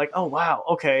almost felt like, oh, wow,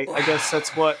 okay, I guess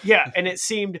that's what, yeah. And it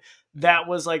seemed that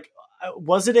was like,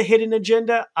 was it a hidden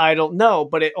agenda? I don't know,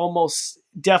 but it almost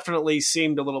definitely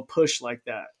seemed a little push like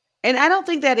that. And I don't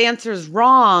think that answer is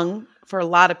wrong for a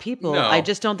lot of people. No. I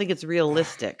just don't think it's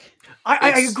realistic.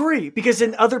 I agree, because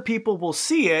then other people will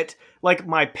see it, like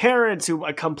my parents who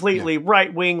are completely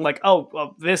right wing, like,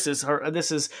 oh, this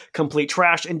is complete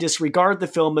trash, and disregard the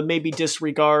film and maybe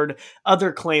disregard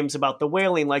other claims about the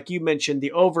whaling, like you mentioned,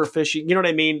 the overfishing. You know what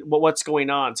I mean? What's going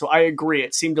on? So I agree.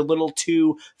 It seemed a little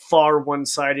too far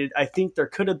one-sided. I think there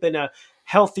could have been a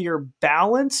healthier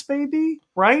balance, maybe,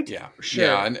 right? Yeah, sure.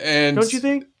 Yeah, and don't you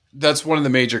think? That's one of the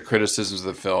major criticisms of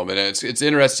the film, and it's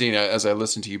interesting as I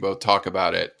listen to you both talk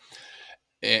about it.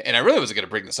 And I really wasn't going to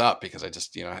bring this up because I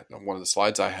just, one of the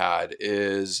slides I had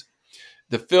is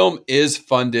the film is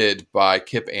funded by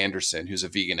Kip Anderson, who's a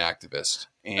vegan activist.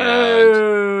 And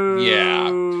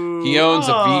he owns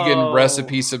a vegan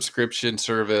recipe subscription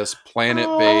service,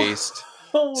 planet-based.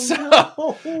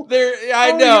 No.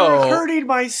 I know. You're hurting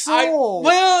my soul.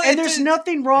 And there's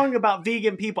nothing wrong about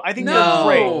vegan people. I think they're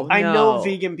great. I know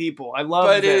vegan people. I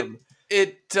love them.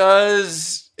 It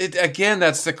does. Again,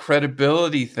 that's the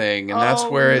credibility thing, and that's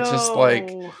where it's just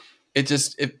like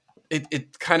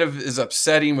it kind of is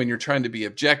upsetting when you're trying to be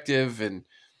objective and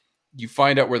you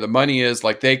find out where the money is.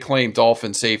 Like they claim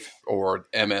Dolphin Safe or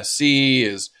MSC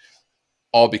is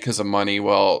all because of money.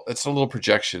 Well, it's a little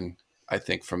projection, I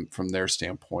think, from their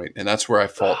standpoint, and that's where I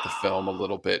fault the film a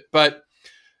little bit. But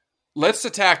let's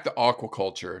attack the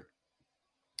aquaculture,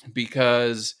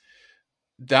 because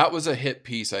that was a hit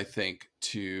piece, I think,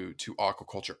 to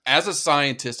aquaculture. As a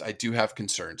scientist, I do have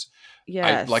concerns.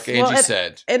 Yes, like Angie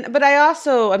said. But I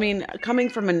also, I mean, I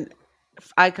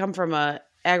come from a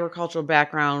agricultural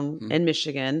background in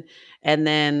Michigan, and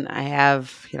then I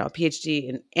have a PhD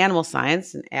in animal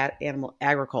science and animal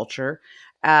agriculture.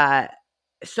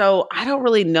 So I don't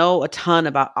really know a ton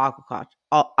about aquaculture.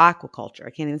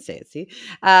 I can't even say it. See.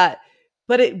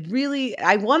 But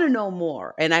I want to know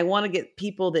more, and I want to get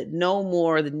people that know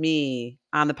more than me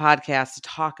on the podcast to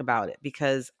talk about it,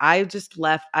 because I was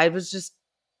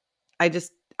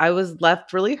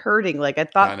left really hurting. Like I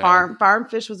thought farm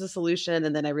fish was a solution,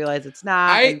 and then I realized it's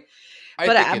not. I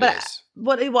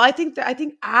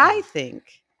think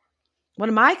one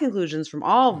of my conclusions from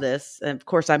all of this, and of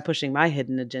course I'm pushing my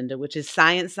hidden agenda, which is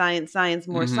science,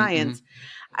 more science.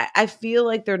 I feel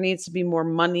like there needs to be more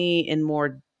money and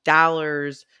more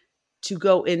dollars to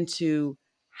go into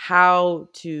how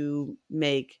to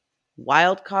make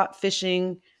wild caught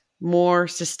fishing more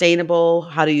sustainable,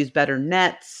 how to use better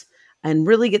nets, and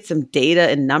really get some data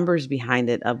and numbers behind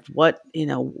it of what,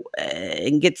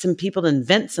 and get some people to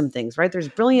invent some things, right? There's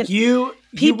brilliant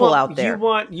people out there.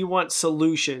 You want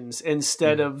solutions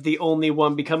instead of the only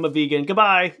one become a vegan.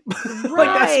 Goodbye. Right.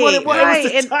 That's what it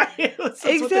was. Right. It was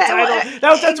the title.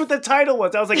 That's what the title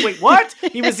was. I was like, wait, what?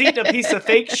 He was eating a piece of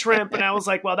fake shrimp, and I was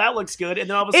like, well, that looks good. And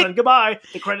then all of a sudden, goodbye.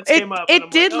 The credits came up. It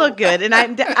did look good, and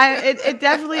it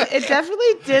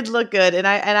definitely did look good. And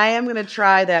I am going to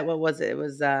try that. What was it? It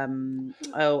was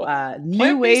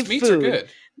New Wave Food.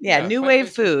 Yeah, New Wave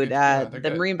Food.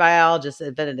 The marine biologist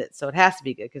invented it, so it has to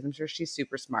be good because I'm sure she's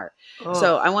super smart. Oh.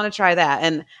 So I want to try that,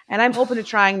 and I'm open to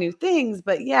trying new things.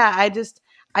 But yeah, I just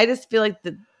feel like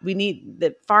that we need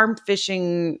that farm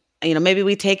fishing. Maybe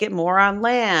we take it more on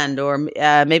land, or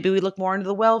maybe we look more into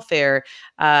the welfare.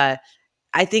 I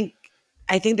think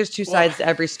there's two sides to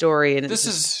every story, and this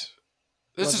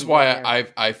is why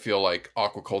I feel like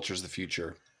aquaculture is the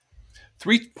future.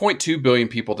 3.2 billion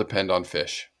people depend on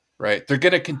fish. Right? They're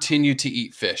going to continue to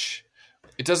eat fish.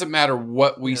 It doesn't matter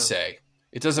what we say.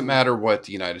 It doesn't matter what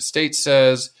the United States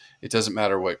says. It doesn't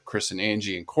matter what Chris and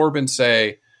Angie and Corbin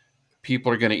say.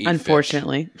 People are going to eat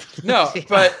Unfortunately. Fish. No,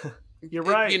 but you're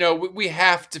right. We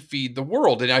have to feed the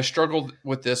world. And I struggled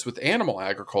with this with animal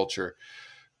agriculture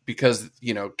because,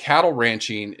 cattle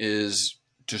ranching is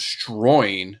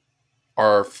destroying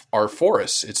our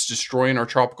forests. It's destroying our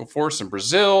tropical forests in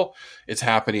Brazil. It's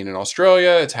happening in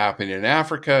Australia. It's happening in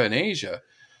Africa and Asia.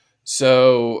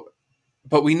 So,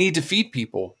 but we need to feed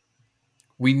people.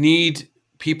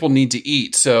 People need to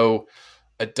eat. So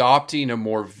adopting a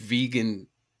more vegan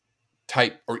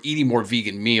type or eating more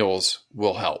vegan meals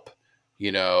will help.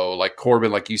 Like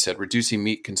Corbin, like you said, reducing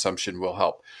meat consumption will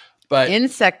help. But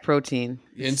insect protein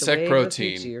is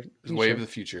the way of the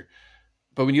future.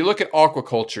 But when you look at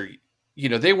aquaculture,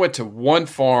 they went to one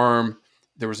farm.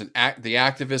 There was the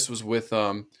activist was with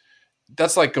them.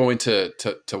 That's like going to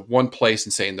one place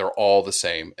and saying they're all the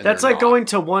same. And that's like going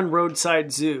to one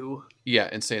roadside zoo. Yeah,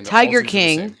 and saying Tiger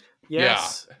King.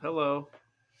 Yes. Yeah. Hello.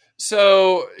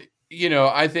 So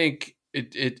I think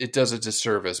it does a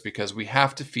disservice because we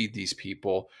have to feed these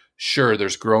people. Sure,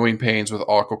 there's growing pains with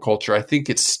aquaculture. I think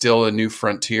it's still a new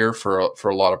frontier for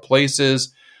a lot of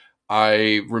places.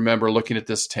 I remember looking at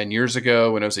this 10 years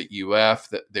ago when I was at UF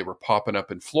that they were popping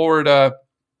up in Florida.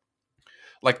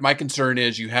 Like my concern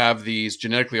is you have these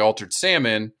genetically altered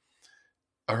salmon,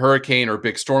 a hurricane or a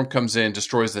big storm comes in,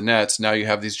 destroys the nets. Now you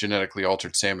have these genetically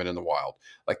altered salmon in the wild.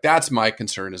 Like that's my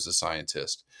concern as a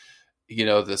scientist.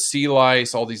 The sea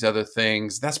lice, all these other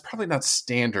things, that's probably not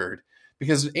standard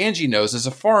because Angie knows as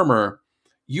a farmer,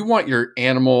 you want your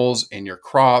animals and your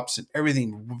crops and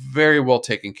everything very well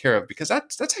taken care of because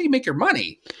that's how you make your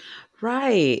money.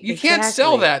 Right. You can't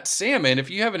sell that salmon if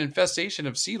you have an infestation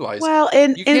of sea lice. Well,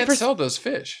 and you can't sell those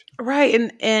fish.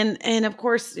 Right. And of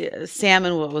course,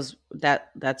 salmon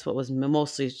that's what was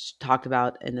mostly talked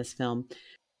about in this film.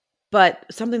 But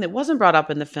something that wasn't brought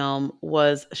up in the film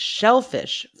was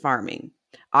shellfish farming.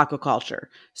 Aquaculture.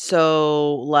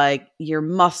 So like your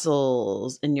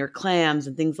mussels and your clams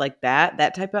and things like that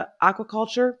type of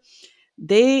aquaculture,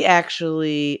 they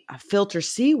actually filter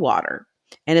seawater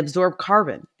and absorb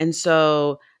carbon. And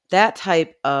so that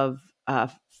type of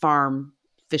farm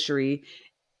fishery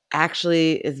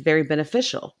actually is very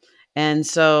beneficial. And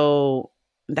so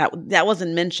that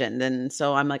wasn't mentioned. And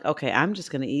so I'm like, okay, I'm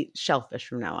just going to eat shellfish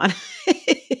from now on.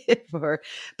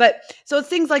 But so it's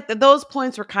things like that. Those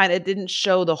points were it didn't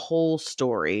show the whole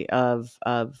story of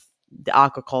the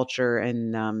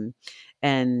aquaculture.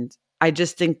 And I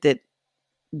just think that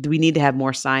we need to have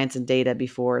more science and data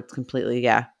before it's completely,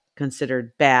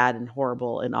 considered bad and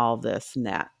horrible and all of this and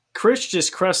that. Chris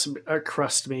just crushed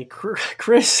me.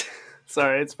 Chris,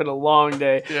 sorry, it's been a long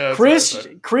day. Yeah,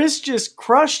 Chris just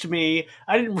crushed me.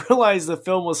 I didn't realize the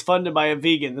film was funded by a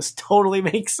vegan. This totally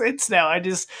makes sense now.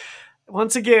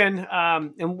 Once again,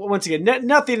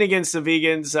 nothing against the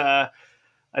vegans.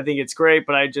 I think it's great,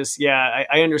 but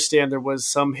I understand there was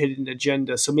some hidden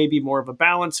agenda. So maybe more of a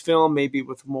balanced film, maybe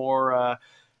with more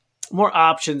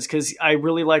options. Because I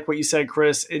really like what you said,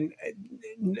 Chris. And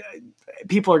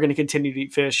people are going to continue to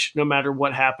eat fish no matter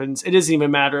what happens. It doesn't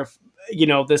even matter if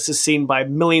this is seen by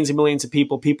millions and millions of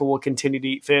people. People will continue to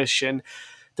eat fish, and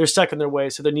they're stuck in their way.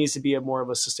 So there needs to be more of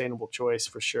a sustainable choice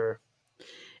for sure.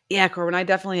 Yeah, Corbin, I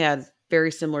definitely had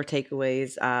very similar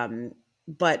takeaways.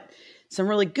 But some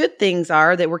really good things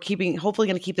are that we're hopefully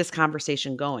going to keep this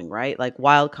conversation going, right? Like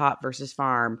wild caught versus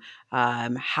farm.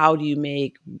 How do you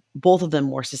make both of them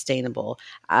more sustainable,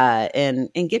 and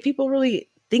get people really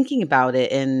thinking about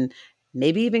it, and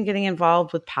maybe even getting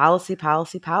involved with policy,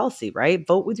 right?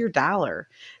 Vote with your dollar.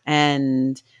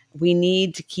 And we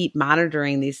need to keep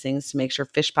monitoring these things to make sure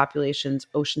fish populations,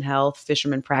 ocean health,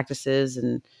 fishermen practices,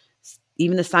 and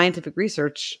even the scientific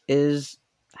research is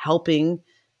helping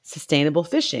sustainable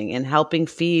fishing and helping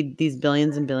feed these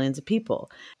billions and billions of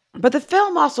people. But the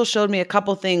film also showed me a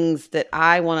couple things that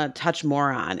I want to touch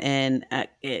more on. And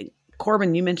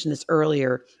Corbin, you mentioned this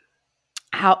earlier,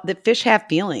 how that fish have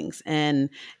feelings and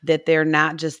that they're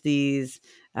not just these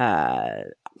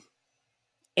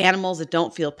animals that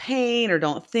don't feel pain or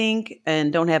don't think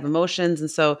and don't have emotions. And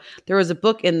so there was a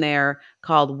book in there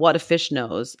called What a Fish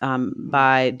Knows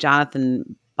by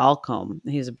Jonathan Balcombe.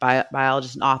 He's a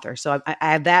biologist and author. So I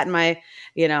have that in my,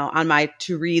 on my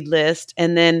to read list,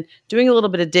 and then doing a little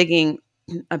bit of digging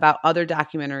about other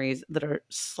documentaries that are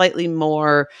slightly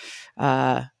more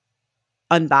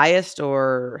unbiased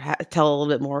or tell a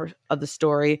little bit more of the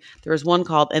story. There was one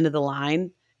called End of the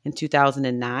Line in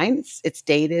 2009. It's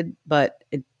dated, but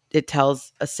it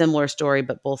tells a similar story,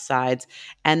 but both sides.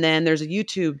 And then there's a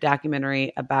YouTube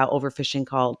documentary about overfishing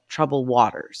called Troubled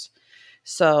Waters.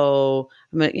 So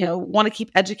I'm gonna, want to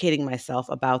keep educating myself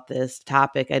about this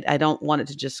topic. I don't want it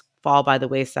to just fall by the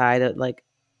wayside.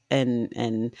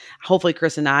 And hopefully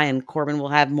Chris and I and Corbin will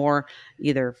have more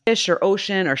either fish or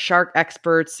ocean or shark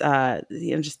experts,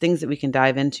 just things that we can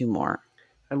dive into more.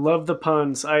 I love the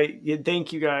puns.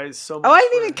 Thank you guys so much. Oh, I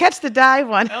didn't even catch the dive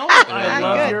one. I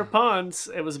love your puns.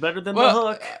 It was better than the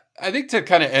hook. I think to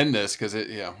kind of end this, because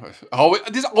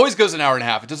this always goes an hour and a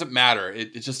half. It doesn't matter.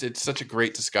 It's such a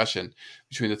great discussion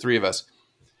between the three of us.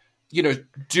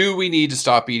 Do we need to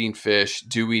stop eating fish?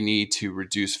 Do we need to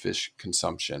reduce fish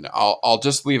consumption? I'll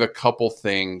just leave a couple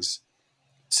things,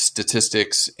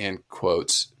 statistics and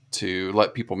quotes to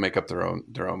let people make up their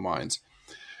own minds.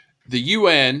 The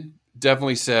UN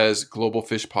definitely says global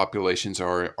fish populations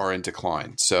are in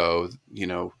decline. So,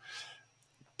 I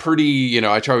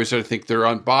always try to think they're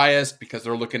unbiased because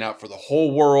they're looking out for the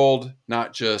whole world,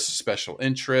 not just special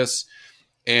interests.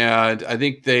 And I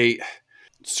think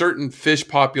certain fish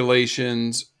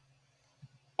populations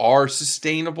are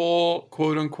sustainable,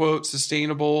 quote unquote,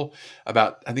 sustainable. I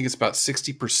think it's about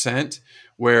 60%,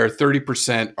 where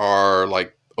 30% are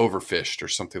like overfished or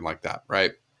something like that,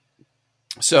 right?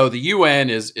 So the UN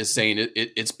is saying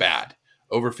it's bad.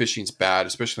 Overfishing's bad,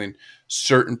 especially in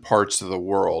certain parts of the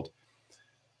world.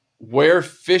 Where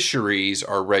fisheries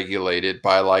are regulated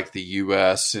by like the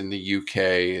US and the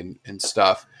UK and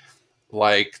stuff,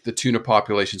 like the tuna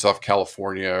populations off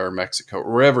California or Mexico,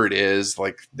 or wherever it is,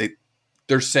 like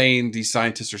they're saying, these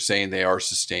scientists are saying they are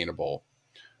sustainable,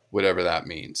 whatever that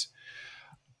means.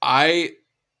 I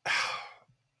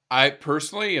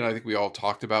personally, and I think we all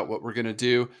talked about what we're going to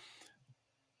do,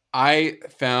 I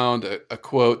found a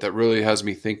quote that really has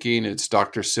me thinking. It's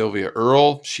Dr. Sylvia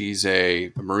Earle. She's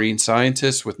a marine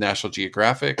scientist with National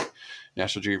Geographic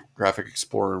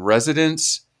Explorer in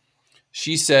Residence.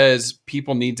 She says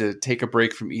people need to take a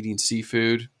break from eating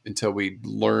seafood until we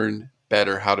learn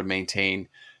better how to maintain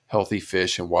healthy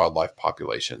fish and wildlife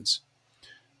populations.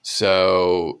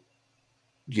 So,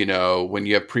 when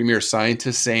you have premier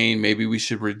scientists saying maybe we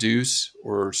should reduce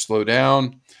or slow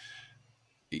down,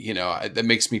 that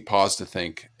makes me pause to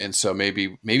think. And so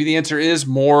maybe the answer is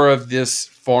more of this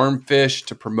farm fish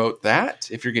to promote that.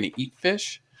 If you're going to eat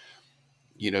fish,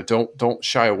 don't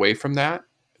shy away from that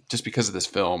just because of this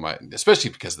film. Especially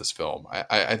because of this film,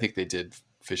 I think they did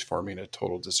fish farming a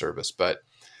total disservice, but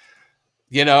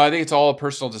I think it's all a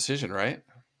personal decision, right?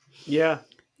 Yeah.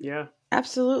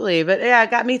 Absolutely. But yeah,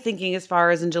 it got me thinking, as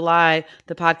far as in July,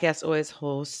 the podcast always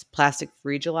hosts Plastic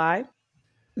Free July.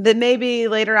 That maybe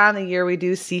later on in the year we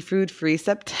do Seafood Free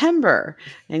September,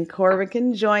 and Corbin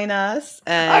can join us.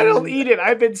 And I don't eat it.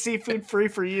 I've been seafood free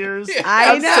for years. Yeah,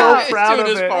 I'm so proud of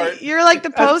it. Part. You're like the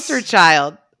poster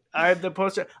child. I'm the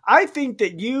poster. I think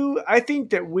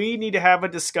that we need to have a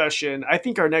discussion. I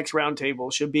think our next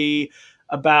roundtable should be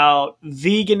about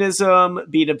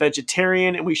veganism, being a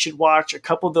vegetarian, and we should watch a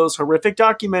couple of those horrific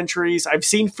documentaries. I've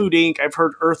seen Food Inc. I've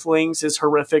heard Earthlings is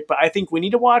horrific, but I think we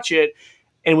need to watch it.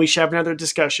 And we should have another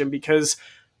discussion, because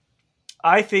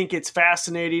I think it's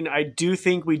fascinating. I do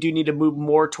think we do need to move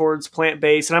more towards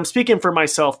plant-based, and I'm speaking for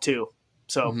myself too.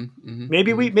 So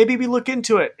maybe we look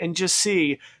into it and just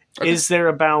see, is there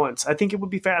a balance? I think it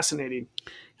would be fascinating.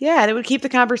 Yeah, and it would keep the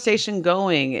conversation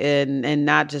going and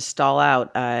not just stall out.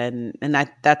 And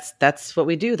that's what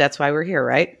we do. That's why we're here,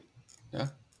 right? Yeah.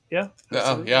 Yeah.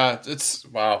 Yeah. It's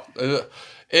wow.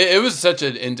 It was such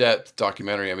an in-depth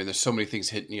documentary. I mean, there's so many things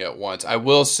hitting you at once. I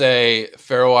will say,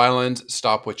 Faroe Islands,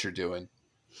 stop what you're doing.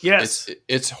 Yes.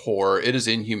 It's horror. It is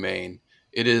inhumane.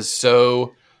 It is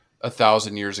so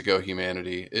 1,000 years ago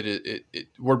humanity.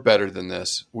 We're better than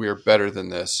this. We are better than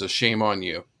this. So shame on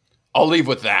you. I'll leave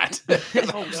with that.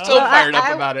 I'm still fired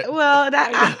up about it. Well,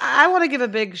 I want to give a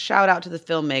big shout out to the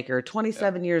filmmaker,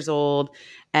 27 years old,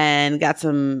 and got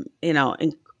some,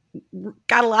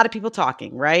 got a lot of people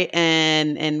talking, right?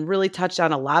 And really touched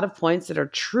on a lot of points that are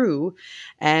true.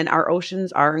 And our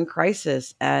oceans are in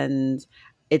crisis, and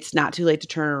it's not too late to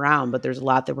turn around, but there's a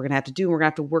lot that we're going to have to do. And we're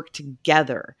going to have to work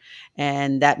together.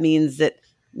 And that means that,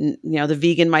 the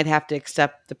vegan might have to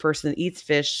accept the person that eats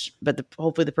fish, but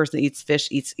hopefully the person that eats fish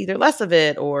eats either less of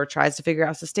it or tries to figure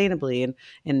out sustainably,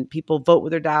 and people vote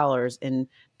with their dollars and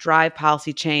drive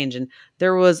policy change. And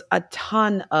there was a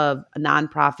ton of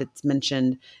nonprofits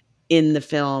mentioned in the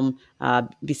film,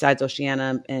 besides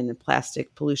Oceana and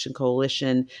Plastic Pollution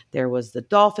Coalition. There was the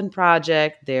Dolphin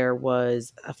Project. There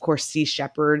was, of course, Sea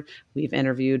Shepherd. We've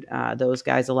interviewed those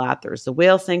guys a lot. There's the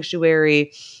Whale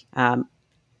Sanctuary,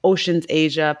 Oceans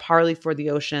Asia, Parley for the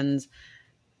Oceans.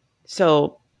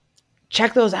 So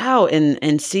check those out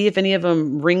and see if any of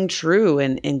them ring true,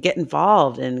 and get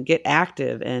involved and get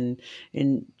active and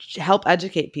help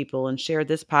educate people, and share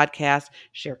this podcast,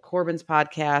 share Corbin's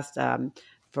podcast,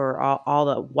 for all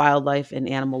the wildlife and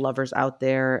animal lovers out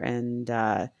there. And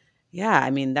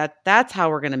that's how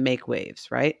we're going to make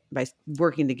waves, right? By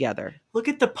working together. Look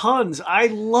at the puns. I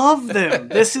love them.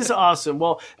 This is awesome.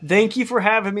 Well, thank you for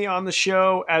having me on the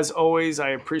show. As always, I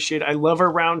appreciate it. I love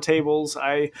our roundtables.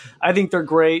 I think they're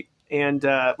great. And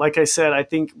like I said, I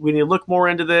think we need to look more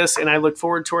into this, and I look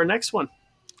forward to our next one.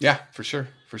 Yeah, for sure.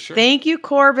 For sure. Thank you,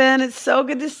 Corbin. It's so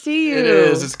good to see you. It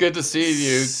is. It's good to see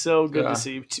you. So good to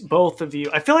see both of you.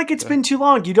 I feel like it's been too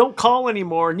long. You don't call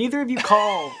anymore. Neither of you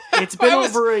call. It's been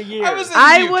over a year. I was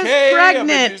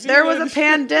pregnant. There was a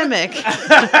pandemic.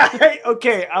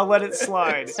 Okay, I'll let it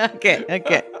slide.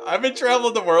 Okay. I've been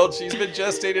traveling the world. She's been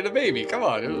gestating a baby. Come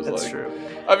on. That's true.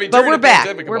 I mean, but we're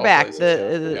back. We're back.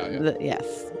 Places,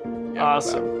 Yes. Yeah,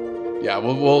 awesome. Yeah,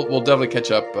 we'll definitely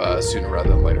catch up sooner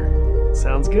rather than later.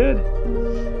 Sounds good.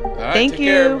 All right, Thank take you.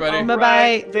 care, everybody. Bye-bye.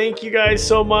 Right. Thank you guys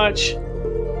so much.